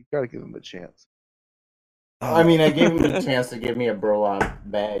 Listen, you gotta give them a chance. I mean, I gave him a chance to give me a Burlap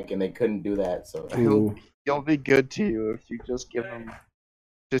bag, and they couldn't do that. So Ooh. He'll be good to you if you just give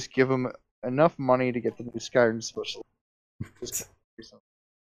him enough money to get the new Skyrim special. Just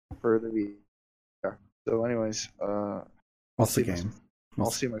for the week. Yeah. So, anyways, What's the see game?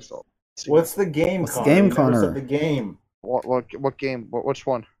 I'll see myself. what's the game? What's the Connor? game, You never Connor? said the game. What game? Which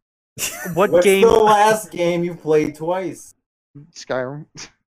one? What What's game? the last game you played twice? Skyrim.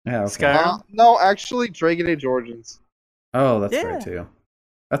 Yeah. Okay. Skyrim? No, actually, Dragon Age Origins. Oh, that's Yeah. right too.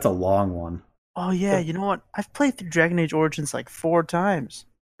 That's a long one. Oh yeah, you know what? I've played through Dragon Age Origins like 4 times.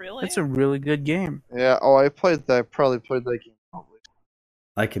 Really? It's a really good game. Yeah. Oh, I played that. Probably played that game probably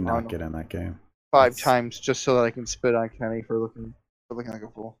I cannot no. get in that game. 5 That's- times just so that I can spit on Kenny for looking like a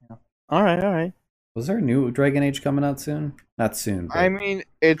fool. Yeah. All right. Was there a new Dragon Age coming out soon? Not soon. But... I mean,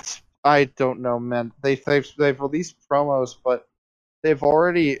 I don't know, man. They've released promos, but they've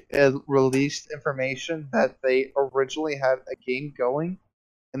already released information that they originally had a game going,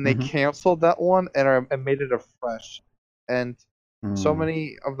 and they Mhm. canceled that one and made it afresh. And so Hmm.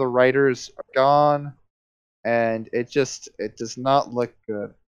 many of the writers are gone, and it does not look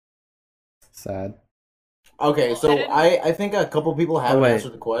good. Sad. Okay, Well, so I I think a couple people haven't wait.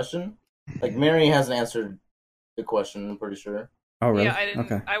 answered the question. Like Mary hasn't answered the question. I'm pretty sure. Oh really? Yeah, I didn't.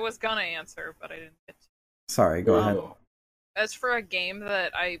 Okay. I was gonna answer, but I didn't get to. Sorry. Go ahead. As for a game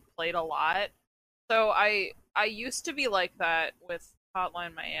that I played a lot, so I used to be like that with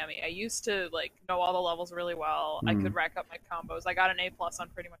Hotline Miami. I used to like know all the levels really well. I could rack up my combos. I got an A+ on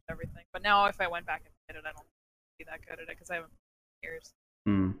pretty much everything. But now if I went back and played it, I don't be that good at it because I haven't played in years.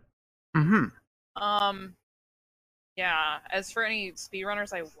 Hmm. Mm-hmm. Yeah. As for any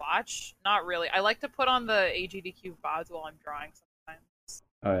speedrunners I watch, not really. I like to put on the AGDQ VODs while I'm drawing sometimes.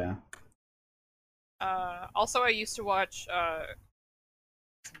 Oh yeah. Also, I used to watch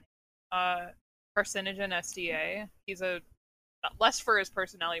Carcinogen SDA. He's a less for his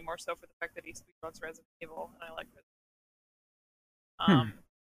personality, more so for the fact that he speedruns Resident Evil, and I like it.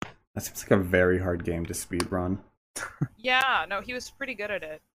 That seems like a very hard game to speedrun. Yeah, no, he was pretty good at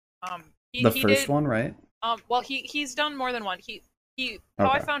it. He The first did, one, right? well, he's done more than one. How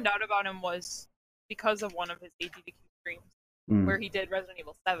I Okay. found out about him was because of one of his AGDQ streams Mm. where he did Resident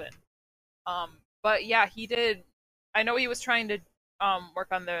Evil 7. But yeah, he did. I know he was trying to work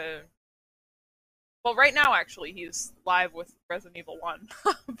on the. Well, right now actually he's live with Resident Evil 1,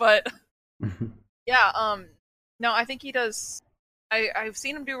 but yeah, no, I think he does. I've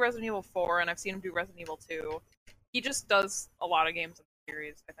seen him do Resident Evil 4 and I've seen him do Resident Evil 2. He just does a lot of games in the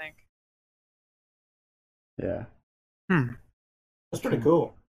series, I think. Yeah. That's pretty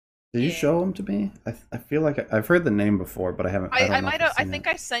cool. Did you Yeah. show him to me? I feel like I've heard the name before, but I haven't. I don't know might if have. I've I seen think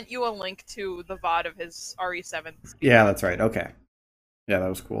it. I sent you a link to the VOD of his RE7. Yeah, that's right. Okay. Yeah, that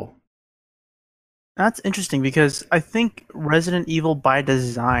was cool. That's interesting because I think Resident Evil by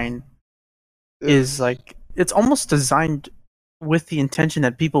design is like it's almost designed with the intention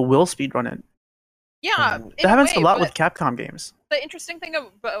that people will speedrun it. Yeah, in That happens way, a lot but with Capcom games. the interesting thing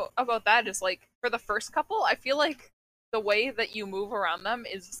about that is like for the first couple, I feel like the way that you move around them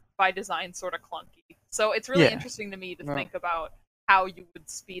is by design sort of clunky. So it's really Yeah. interesting to me to Yeah. think about how you would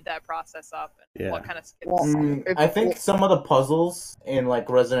speed that process up and Yeah. what kind of skips. Well, I think some of the puzzles in like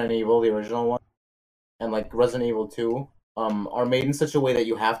Resident Evil, the original one, and like Resident Evil 2, are made in such a way that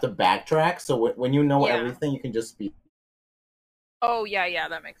you have to backtrack. So when you know Yeah. everything, you can just speed. Oh yeah,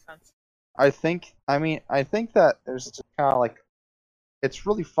 that makes sense. I think that there's just kind of like it's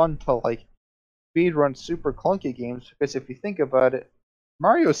really fun to like speedrun super clunky games because if you think about it,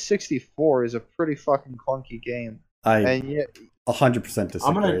 Mario 64 is a pretty fucking clunky game, I and yet 100% I'm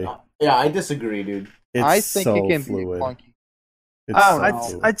disagree. gonna. Yeah, I disagree, dude. It's I think so it can fluid. be clunky. It's Oh, so I'd,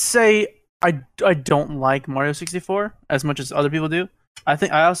 fluid. I'd say I don't like Mario 64 as much as other people do. I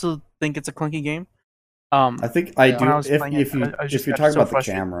also think it's a clunky game. I think I Yeah. do. When I was If playing it, if you I was just if you're got talking so about the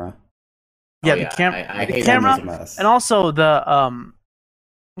frustrated. camera, Yeah, Oh, the yeah, camera, I the hate camera, camera's a mess. and also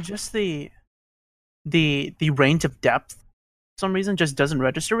just the range of depth. For some reason, just doesn't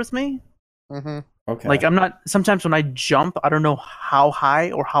register with me. Mm-hmm. Okay. Like I'm not. Sometimes when I jump, I don't know how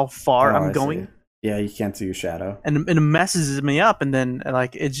high or how far Oh, I'm I going. see. Yeah, you can't see your shadow. And it messes me up, and then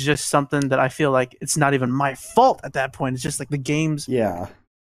like it's just something that I feel like it's not even my fault at that point. It's just like the game's Yeah,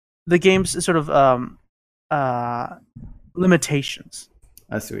 sort of limitations.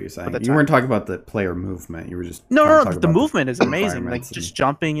 I see what you're the saying. You time. weren't talking about the player movement. You were just No, kinda no, talking the about movement is amazing. Like environments just and-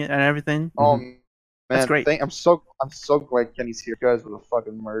 jumping and everything. Oh Mhm. man, That's great. I'm so glad Kenny's here. You guys were the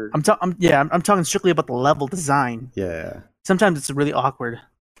fucking murder. I'm talking strictly about the level design. Yeah, Sometimes it's really awkward.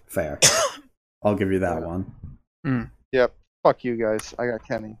 fair. I'll give you that Yeah. one. Yep. Fuck you guys. I got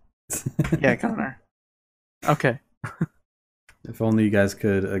Kenny. Yeah, Connor. Okay. If only you guys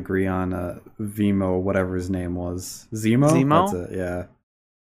could agree on Vimo, whatever his name was. Zemo? Zemo? That's it, yeah.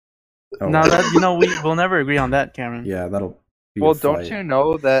 Oh, No, that we'll never agree on that, Cameron. yeah, that'll be Well, a fight. don't you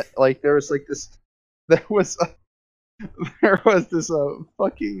know that like there was like this, there was this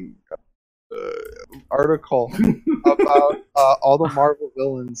fucking article about all the Marvel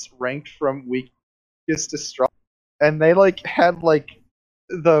villains ranked from weakest to strong, and they like had like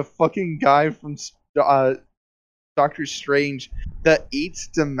the fucking guy from Doctor Strange that eats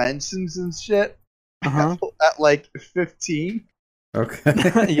dimensions and shit Uh-huh. at like 15,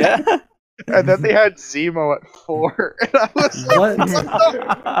 Okay. Yeah. and then they had Zemo at 4, and I was like,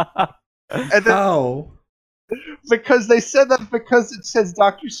 What? and then How? because they said that because it says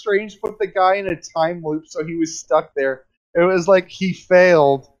Doctor Strange put the guy in a time loop, so he was stuck there. It was like he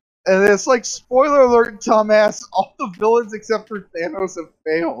failed, and it's like spoiler alert, dumbass. All the villains except for Thanos have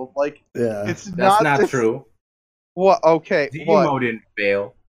failed. Like Yeah. it's That's not this- true. What? Okay. What? Zemo didn't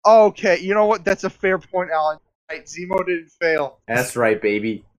fail. Okay. You know what? That's a fair point, Alan. Right? Zemo didn't fail. That's right,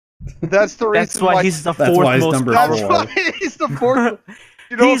 baby. That's the reason. That's why he's the That's fourth why he's most number powerful. four. That's why he's the fourth.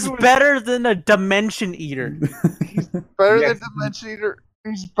 You know He's who is better than a Dimension Eater. better Yes. than Dimension Eater.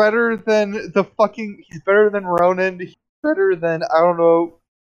 He's better than the fucking. He's better than Ronan. He's better than I don't know,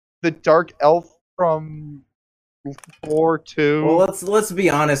 the Dark Elf from Thor 2. Well, let's be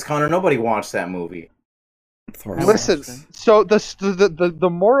honest, Connor. Nobody watched that movie. Thor Listen, sucks. so the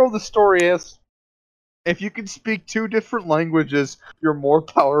moral of the story is, if you can speak 2 different languages, you're more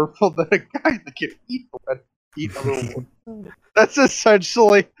powerful than a guy that can eat other ones. That's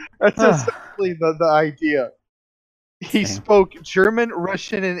essentially the idea. He Damn. spoke German,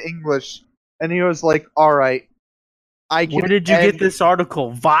 Russian, and English, and he was like, "All right, I can." Where did you end, get this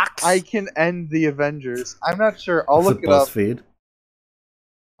article? Vox? I can end the Avengers. I'm not sure. I'll Is look it it up. BuzzFeed?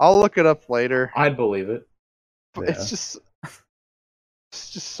 I'll look it up later. I'd believe it. But Yeah. it's just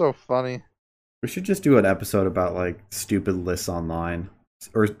so funny. We should just do an episode about like stupid lists online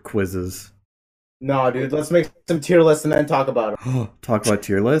or quizzes. No, dude. Let's make some tier lists and then talk about it. Talk about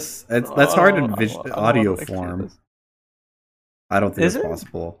tier lists. That's hard in I don't audio wanna form. this. I don't think Is it's it?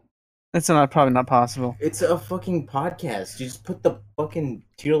 possible. It's probably not possible. It's a fucking podcast. You just put the fucking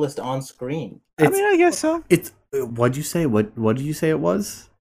tier list on screen. I mean, I guess so. It's what'd you say? What did you say it was?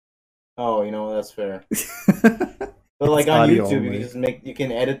 Oh, you know that's fair. But like It's on audio YouTube, only. you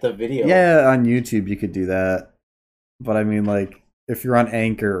can edit the video. Yeah, on YouTube you could do that. But I mean, like, if you're on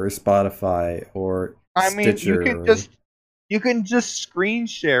Anchor or Spotify or I mean, Stitcher, you can just screen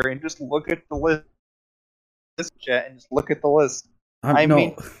share and just look at the list chat and just look at the list. I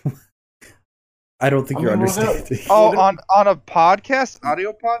mean- I don't think I you're mean, we're gonna- understanding. Oh, on a podcast,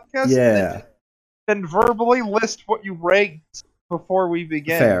 audio podcast. Yeah, Then verbally list what you ranked before we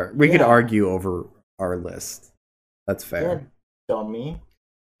begin. fair. We could Yeah. argue over our list. That's Yeah, fair. dummy.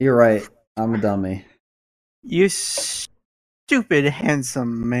 You're right. I'm a dummy. You stupid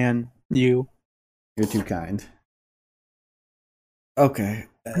handsome man. You. You're too kind. Okay.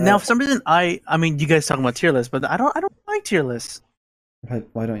 Now, for some reason, I mean, you guys talking about tier lists, but I don't like tier lists.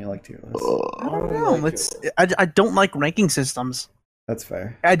 why don't you like tier lists? I don't really know. like It's tier I don't like ranking systems. That's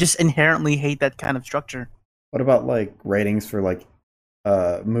fair. I just inherently hate that kind of structure. What about like ratings for like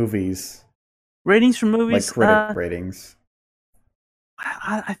movies, Ratings for like movies. critic ratings?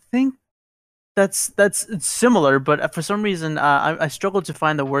 I think it's similar, but for some reason, I struggle to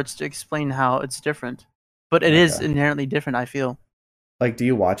find the words to explain how it's different. But it is Okay. inherently different. I feel. Like, do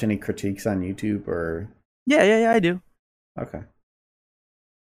you watch any critiques on YouTube or? Yeah, I do. Okay.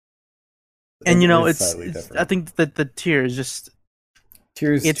 And It you know, is it's slightly I different. think that the tier is just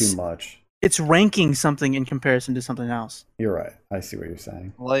Tiers it's- too much. it's ranking something in comparison to something else. You're right. I see what you're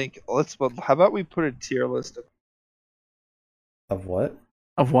saying. Like, how about we put a tier list of Of what?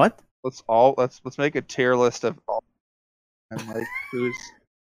 Of what? let's make a tier list of all and like who's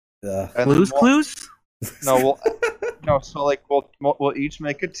Ugh. and Blue's then Clues? so like we'll each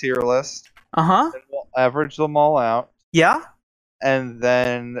make a tier list Uh huh. and we'll average them all out Yeah. and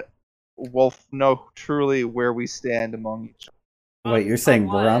then we'll know truly where we stand among each other. Wait, you're saying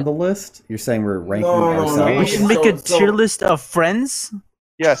we're on what? the list? You're saying we're ranking No, no, no, We ourselves? should Okay, make a so- tier list of friends.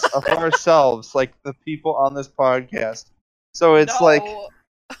 Yes, of ourselves, like the people on this podcast. So it's No. like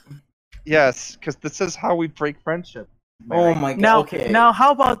yes, because this is how we break friendship. Oh my god. Now, Okay. now,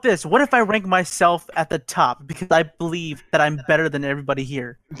 how about this? What if I rank myself at the top because I believe that I'm better than everybody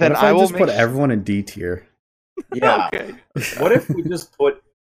here? Then What if I will just put make everyone in D tier? Yeah. Okay. What if we just put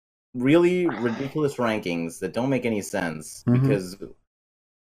really ridiculous rankings that don't make any sense Mhm. because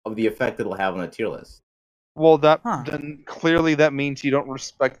of the effect it'll have on the tier list? Well, Huh. then clearly that means you don't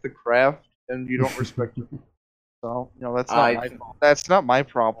respect the craft and you don't respect your. So that's not my fault. That's not my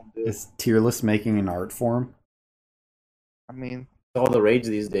problem, dude. Is tier list making an art form? I mean, It's all the rage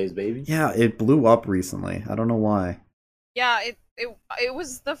these days, baby. Yeah, it blew up recently. I don't know why. Yeah, it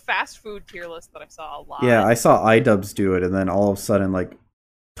was the fast food tier list that I saw a lot. Yeah, I saw iDubbbz do it, and then all of a sudden, like,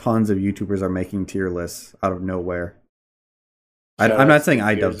 tons of YouTubers are making tier lists out of nowhere. Shout I'm out not saying to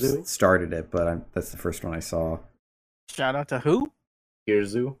iDubbbz Gearzu. started it, but that's the first one I saw. Shout out to who?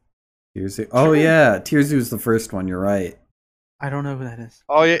 Here's Tierzu. Oh yeah, Tierzu's the first one. You're right. I don't know who that is.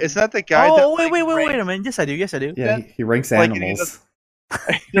 oh yeah, is that the guy? that, Oh, wait like, a ranks- minute. Yes, I do. Yes, I do. Yeah, he ranks Like, and he animals.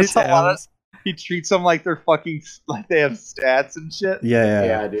 He does a lot of- Animals. He treats them like they're fucking like they have stats and shit. Yeah.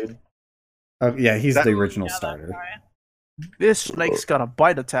 Yeah, dude. Oh, yeah, he's That- the original Yeah, that starter. guy. This snake's got a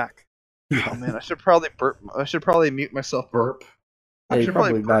bite attack. Oh man, I should probably burp. I should probably mute myself. Burp. Yeah, I you should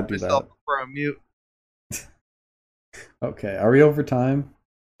probably burp not do myself that. before I mute. Okay, are we over time?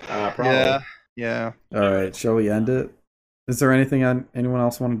 Probably. Yeah. All right, shall we end it? Is there anything anyone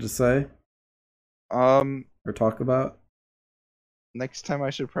else wanted to say or talk about? Next time I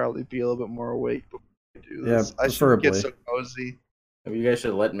should probably be a little bit more awake before I do Yeah, this. I should get preferably. so cozy. Maybe you guys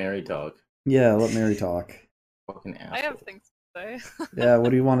should let Mary talk. Yeah, let Mary talk. Fucking asshole. I have things to say. Yeah,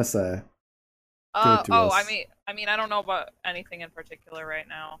 what do you want to say? it to us. I mean, I don't know about anything in particular right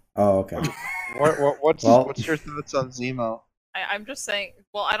now. Oh, okay. What's Well- your thoughts on Zemo? I'm just saying.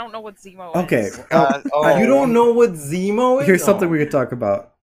 Well, I don't know what Zemo Okay. is. You don't know what Zemo is? Here's something Oh. we could talk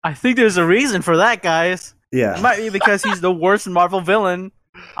about. I think there's a reason for that, guys. It Yeah. might be because he's the worst Marvel villain.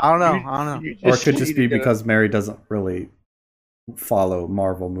 I don't know. You Or it could just need be to get because Mary doesn't really follow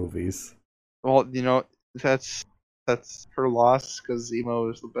Marvel movies. Well, that's her loss because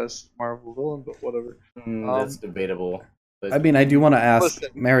Zemo is the best Marvel villain. But whatever. That's debatable. But I mean, I do want to ask Listen.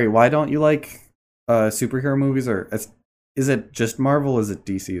 Mary, why don't you like superhero movies, or is it just Marvel? Is it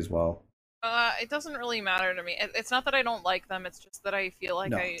DC as well? It doesn't really matter to me. It's not that I don't like them. It's just that I feel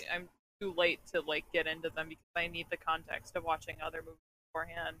like No. I'm too late to like get into them because I need the context of watching other movies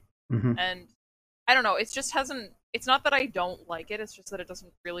beforehand. Mm-hmm. And I don't know. It just hasn't. It's not that I don't like it. It's just that it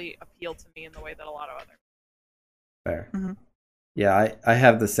doesn't really appeal to me in the way that a lot of other. Fair. Mhm. Yeah, I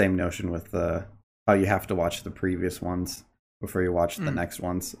have the same notion with how you have to watch the previous ones before you watch the Mm. next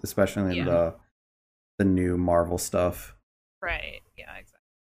ones, especially in Yeah. the new Marvel stuff. Right. Yeah.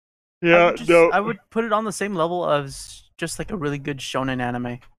 Exactly. I would put it on the same level as just like a really good shonen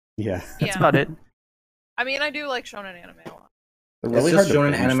anime. Yeah. That's Yeah. about it. I mean, I do like shonen anime a lot. They're it's really just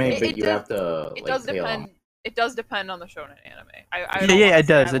hard to shonen finish, anime, though. but It you does- have to It like does tail depend. off. It does depend on the shonen anime. I Yeah, don't yeah, wanna it say I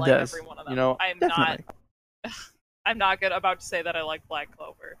does, it like does. every one of them. You know, I'm Definitely. not. I'm not good about to say that I like Black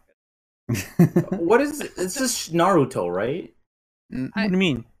Clover. What is it? It's just Naruto, right? What do you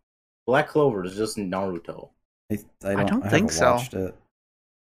mean? Black Clover is just Naruto. I don't haven't think so. watched it.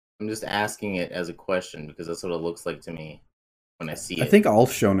 I'm just asking it as a question because that's what it looks like to me when I see it. I think all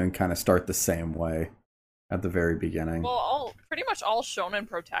shonen kind of start the same way at the very beginning. Well, pretty much all shonen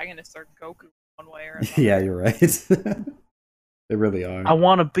protagonists are Goku one way or another. Yeah, you're right. They really are. I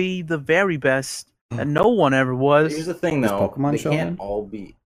want to be the very best that no one ever was. Here's the thing, Is though. Pokemon they shonen? can't all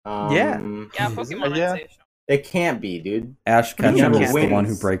be. Yeah. Yeah, is it? Pokemon. Yeah. I'd say shonen. They can't be, dude. Ash But he Ketchum never is the one who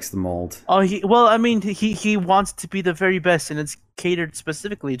wins. breaks the mold. Oh, he wants to be the very best, and it's catered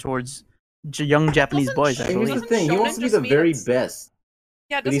specifically towards young Japanese Doesn't boys. I And here's believe. the thing. He shonen wants to be just the mean very it's- best.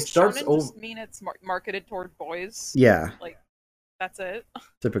 Yeah, But he doesn't starts shonen just over- mean it's marketed toward boys? Yeah, That's it.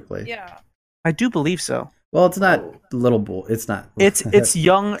 typically. Yeah. I do believe so. Well, it's not Oh. little boy. It's not. It's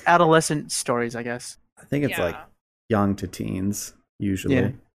young adolescent stories, I guess. I think it's yeah. like young to teens usually.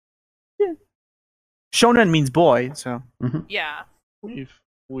 Yeah. Shonen means boy, so Yeah. We've.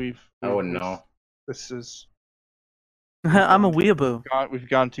 I wouldn't know. This is I'm a weeaboo. we've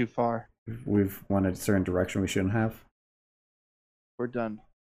gone too far. We've went a certain direction we shouldn't have. We're done.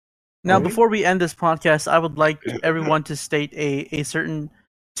 Now, Really? before we end this podcast, I would like everyone to state a certain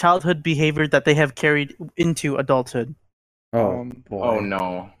childhood behavior that they have carried into adulthood. Oh boy. Oh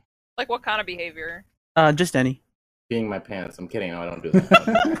no. Like what kind of behavior? Just any. Peeing my pants. I'm kidding. No, I don't do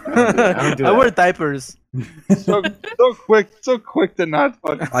that. I don't do I wear that. diapers. So quick to not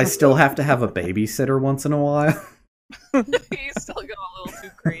fuck. I still have to have a babysitter once in a while. You still go a little too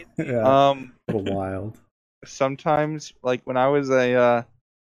crazy. Yeah, A a little wild. Sometimes, like when I was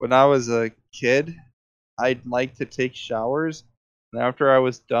a kid, I'd like to take showers, and after I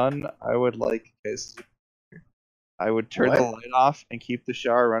was done, I would I would turn the What? light off and keep the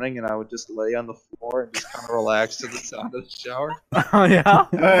shower running, and I would just lay on the floor and just kind of relax to the sound of the shower. Oh yeah.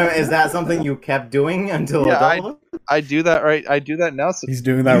 Is that something you kept doing until Yeah, adulthood? I do that right. I do that now. So He's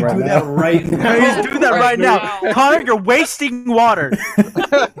doing that You right do now. that right now. He's doing that right now. Wow. Connor, you're wasting water.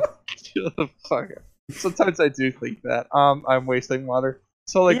 Shut the fuck up. Sometimes I do think that. I'm wasting water.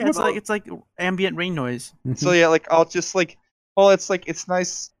 So like, Yeah, it's like ambient rain noise. so yeah, like I'll just like, well, it's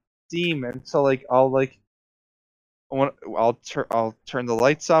nice steam, and so like I'll turn the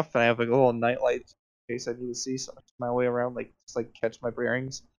lights off, and I have like a little night light in case I need to see my way around, like just like catch my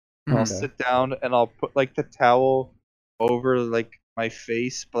bearings. And I'll Okay. sit down and I'll put like the towel over like my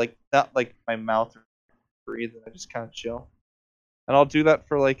face, but like not like my mouth or breathe, and I just kind of chill. And I'll do that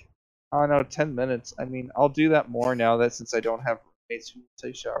for like, I don't know, 10 minutes. I mean, I'll do that more now that since I don't have roommates who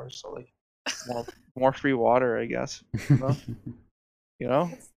take showers, so like more free water, I guess. You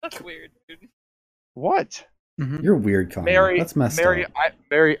know? That's weird, dude. What? Mhm. You're weird, Connor. Mary, That's messed Mary, up.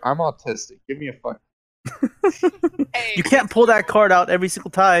 I'm autistic. Give me a fuck. Hey, You can't pull that card out every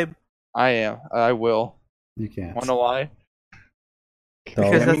single time I am. I will. You can't. Wanna why?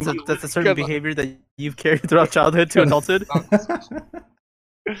 because Don't. that's a certain Because- behavior that you've carried throughout childhood to adulthood.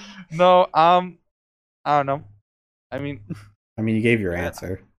 No, I don't know. I mean, I mean, you gave your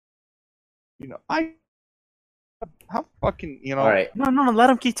answer. you know, how fucking, you know. All right. No, let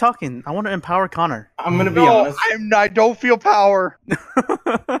him keep talking. I want to empower Connor. I'm gonna be No, honest. I don't feel power. Be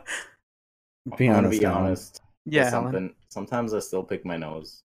I'm gonna honest. be Alan. honest. Yeah, with Alan. something. Sometimes I still pick my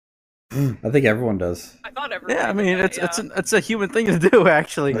nose. I think everyone does. I thought everybody. Yeah, I mean did that, it's a human thing to do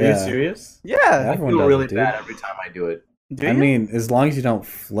actually. Are Yeah. you serious? Yeah. I Everyone feel does really it, dude. bad every time I do it. Do I you? mean, as long as you don't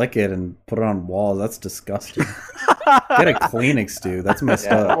flick it and put it on walls, that's disgusting. Get a Kleenex, dude. That's messed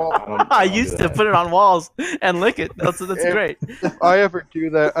Yeah, up. I don't I do used to that. put it on walls and lick it. That's If- great. If I ever do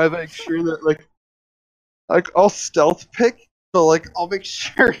that, I make sure that like I'll stealth pick. So like I'll make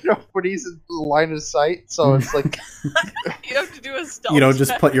sure nobody's in the line of sight. So it's like, You have to do a stealth. You know,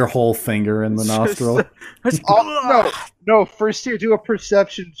 just check. put your whole finger in the nostril. no. First you do a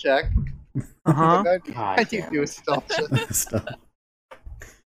perception check. Uh-huh. Then God I think damn do a it. stealth check. Stuff.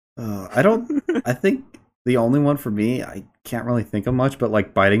 I think the only one for me, I can't really think of much, but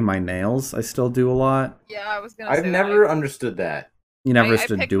like biting my nails, I still do a lot. Yeah, I was gonna. I've say never That. understood that. You never I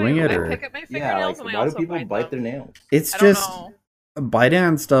stood pick doing my, it, I or pick at my Yeah, fingernails like and I why do also people bite their them. nails? it's I don't just know. biting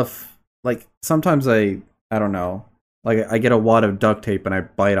on stuff. Like sometimes I don't know. Like I get a wad of duct tape and I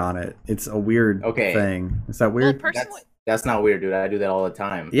bite on it. It's a weird Okay. thing. Is that Well, weird? personally, That's not weird, dude. I do that all the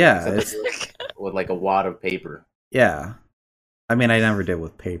time. Yeah, Except with like a wad of paper. Yeah. I mean, I never did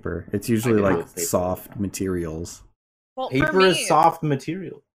with paper. It's usually did it like with paper. soft materials. well, for Paper me, is soft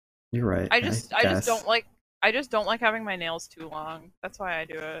material. You're right. I just guess. don't like. I just don't like having my nails too long. That's why I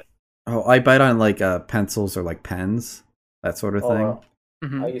do it. Oh, I bite on like pencils or like pens, that sort of Oh, thing. wow.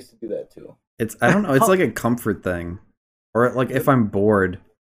 Mhm. I used to do that too. It's I don't know. It's like a comfort thing, or like if I'm bored,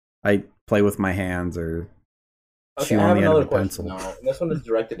 I play with my hands or Okay, chew I on have the end another of a question pencil. now. This one is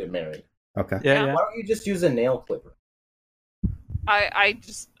directed at Mary. Okay. Yeah, Why yeah. don't you just use a nail clipper? I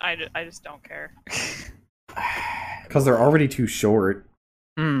just don't care. Because they're already too short.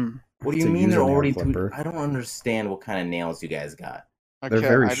 Mm. What do to you mean use they're a nail already clipper. too? I don't understand what kind of nails you guys got. They're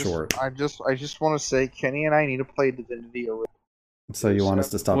very I just, short. I just want to say, Kenny and I need to play Divinity Original. So you want us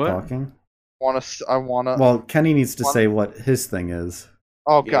to stop What? talking? I wanna. Well, Kenny needs to Wanna- say what his thing is.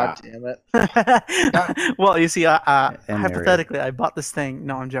 Oh Yeah. god damn it! Well, you see, And Mary. hypothetically, I bought this thing.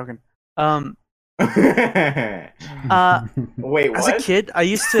 No, I'm joking. Wait, As a what? kid, I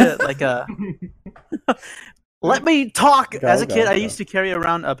used to like Let me talk. Go, As a go, kid, I go. used to carry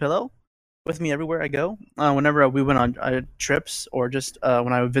around a pillow with me everywhere I go. Whenever we went on trips or just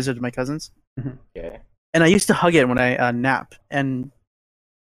when I visited my cousins, Okay. and I used to hug it when I nap. And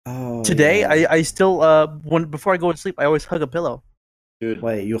Oh, today, yeah. I still before I go to sleep, I always hug a pillow. Dude,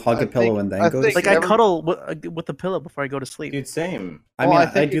 Wait, you hug I a pillow think- and then I go think- to Like sleep? I every- cuddle with the pillow before I go to sleep. dude, same. I Well, mean, I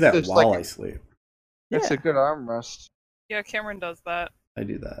I think do it's that just while like- I sleep. It's Yeah. a good armrest. Yeah, Cameron does that. I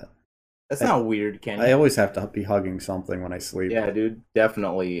do that. That's not weird, Kenny. I always have to be hugging something when I sleep. Yeah, dude,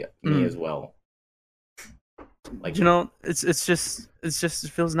 definitely me as well. Like, You know, it's just it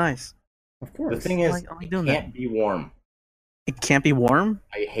feels nice. Of course. the thing is, I like it doing can't be warm. It can't be warm.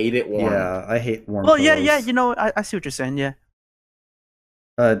 I hate it warm. Yeah, I hate warm Well, pillows. yeah. You know, I see what you're saying. Yeah.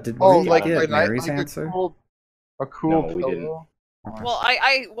 Did Oh, we like get a night, Mary's like answer? a cool No, we didn't. pillow.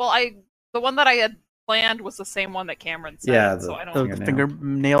 Well, the one that I had planned was the same one that Cameron said. Yeah, so I don't. The Fingernail.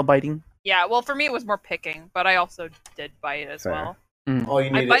 fingernail biting. Yeah, well, for me it was more picking, but I also did bite as Fair. well. All you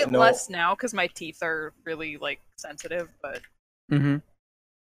I need bite is no. less now because my teeth are really like sensitive, but Mm-hmm.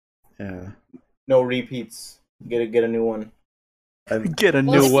 Yeah. No repeats. Get a new one. Get a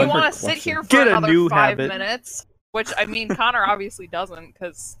well, new if one. you want to sit Question. here for Get a another new 5 habit. minutes, which I mean Connor obviously doesn't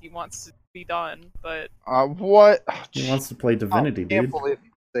because he wants to be done, but What? He wants to play Divinity, I can't dude. believe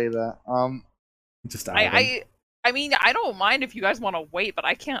you say that. Just out him. I mean I don't mind if you guys want to wait, but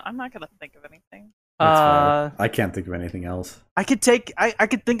I can't. I'm not gonna think of anything. That's fair. I can't think of anything else. I could think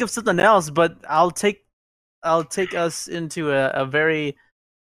of something else, but I'll take us into a very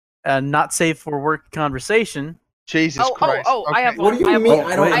not safe for work conversation. Jesus Christ. I have What one. do I you have mean?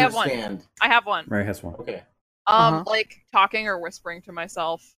 one. I don't I have one. understand. I have one. Mary has one. Okay. Like talking or whispering to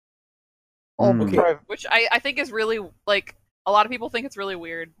myself, Oh, Mm. Okay. private. which I think is really like a lot of people think it's really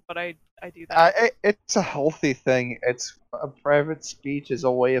weird, but I do that. It's a healthy thing. It's a private speech is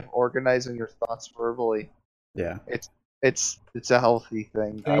a way of organizing your thoughts verbally. Yeah. It's a healthy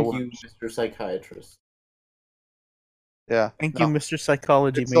thing. Thank you, Mr. Psychiatrist. Yeah. Thank no, you, Mr.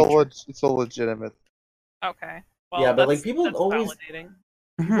 Psychology It's major. it's a legitimate. Okay. Well, Yeah, but, like, that's- people that's always- validating.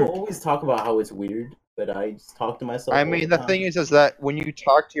 People Mhm. always talk about how it's weird, but I just talk to myself. I all mean, the the time. thing is that when you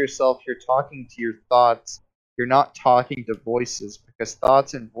talk to yourself, you're talking to your thoughts. You're not talking to voices because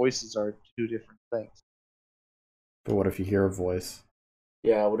thoughts and voices are two different things. But what if you hear a voice?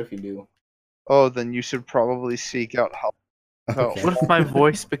 Yeah, what if you do? Oh, then you should probably seek out help. Oh. Okay. What if my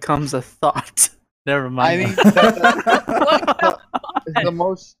voice becomes a thought? Never I mind. mean, What?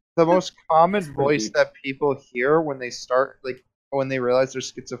 the most common pretty voice deep. that people hear when they start when they realize they're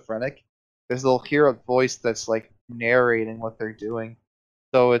schizophrenic is they'll hear a voice that's like narrating what they're doing.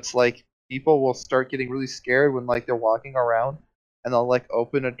 So it's like people will start getting really scared when like they're walking around and they'll like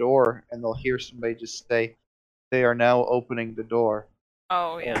open a door and they'll hear somebody just say they are now opening the door.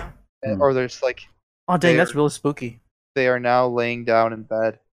 Oh yeah. Hmm. Or there's like Oh dang, that's they're- really spooky. they are now laying down in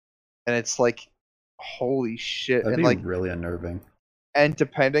bed. And it's like holy shit. That'd And be like really unnerving. and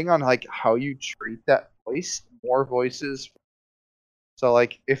depending on like how you treat that voice, more voices. So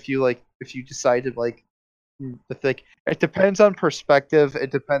like if you decide to like to think, it depends on perspective, it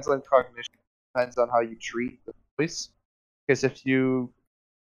depends on cognition, it depends on how you treat the voice. Because if you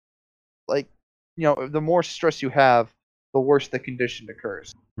like, the more stress you have, the worse the condition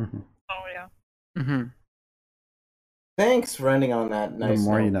occurs. Mhm. Oh yeah. Mm-hmm. Thanks for ending on that The nice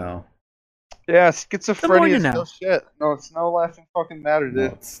more you note. know. Yeah, The more schizophrenia you is know. no shit. No, it's no laughing fucking matter, No,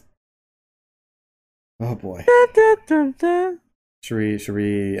 dude. it's... Oh boy. Should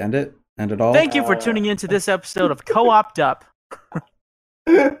we end it? End it all? Thank you for tuning in to this episode of Co-opt Up.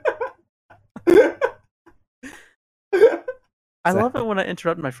 I love it when I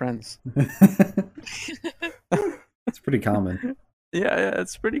interrupt my friends. It's pretty common. Yeah,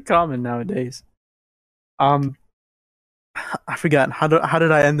 it's pretty common nowadays. I forgot how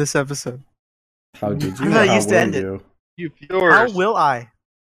did I end this episode? How did How you? did I Or how used to will end it? you? You How viewers, will I?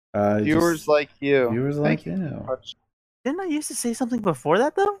 viewers Just like you. viewers Thank like you. much. Didn't I used to say something before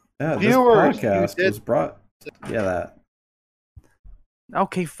that though? Yeah, Viewers, this you podcast did- was brought. Yeah, that.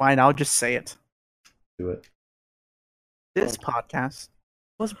 Okay, fine. I'll just say it. Do it. This podcast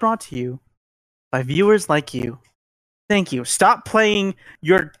was brought to you by viewers like you. Thank you. Stop playing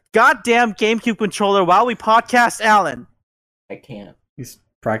your goddamn GameCube controller while we podcast, Alan. I can't. He's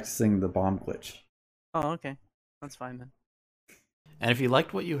practicing the bomb glitch. Oh, okay. That's fine then. And if you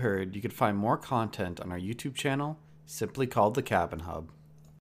liked what you heard, you could find more content on our YouTube channel, simply called The Cabin Hub.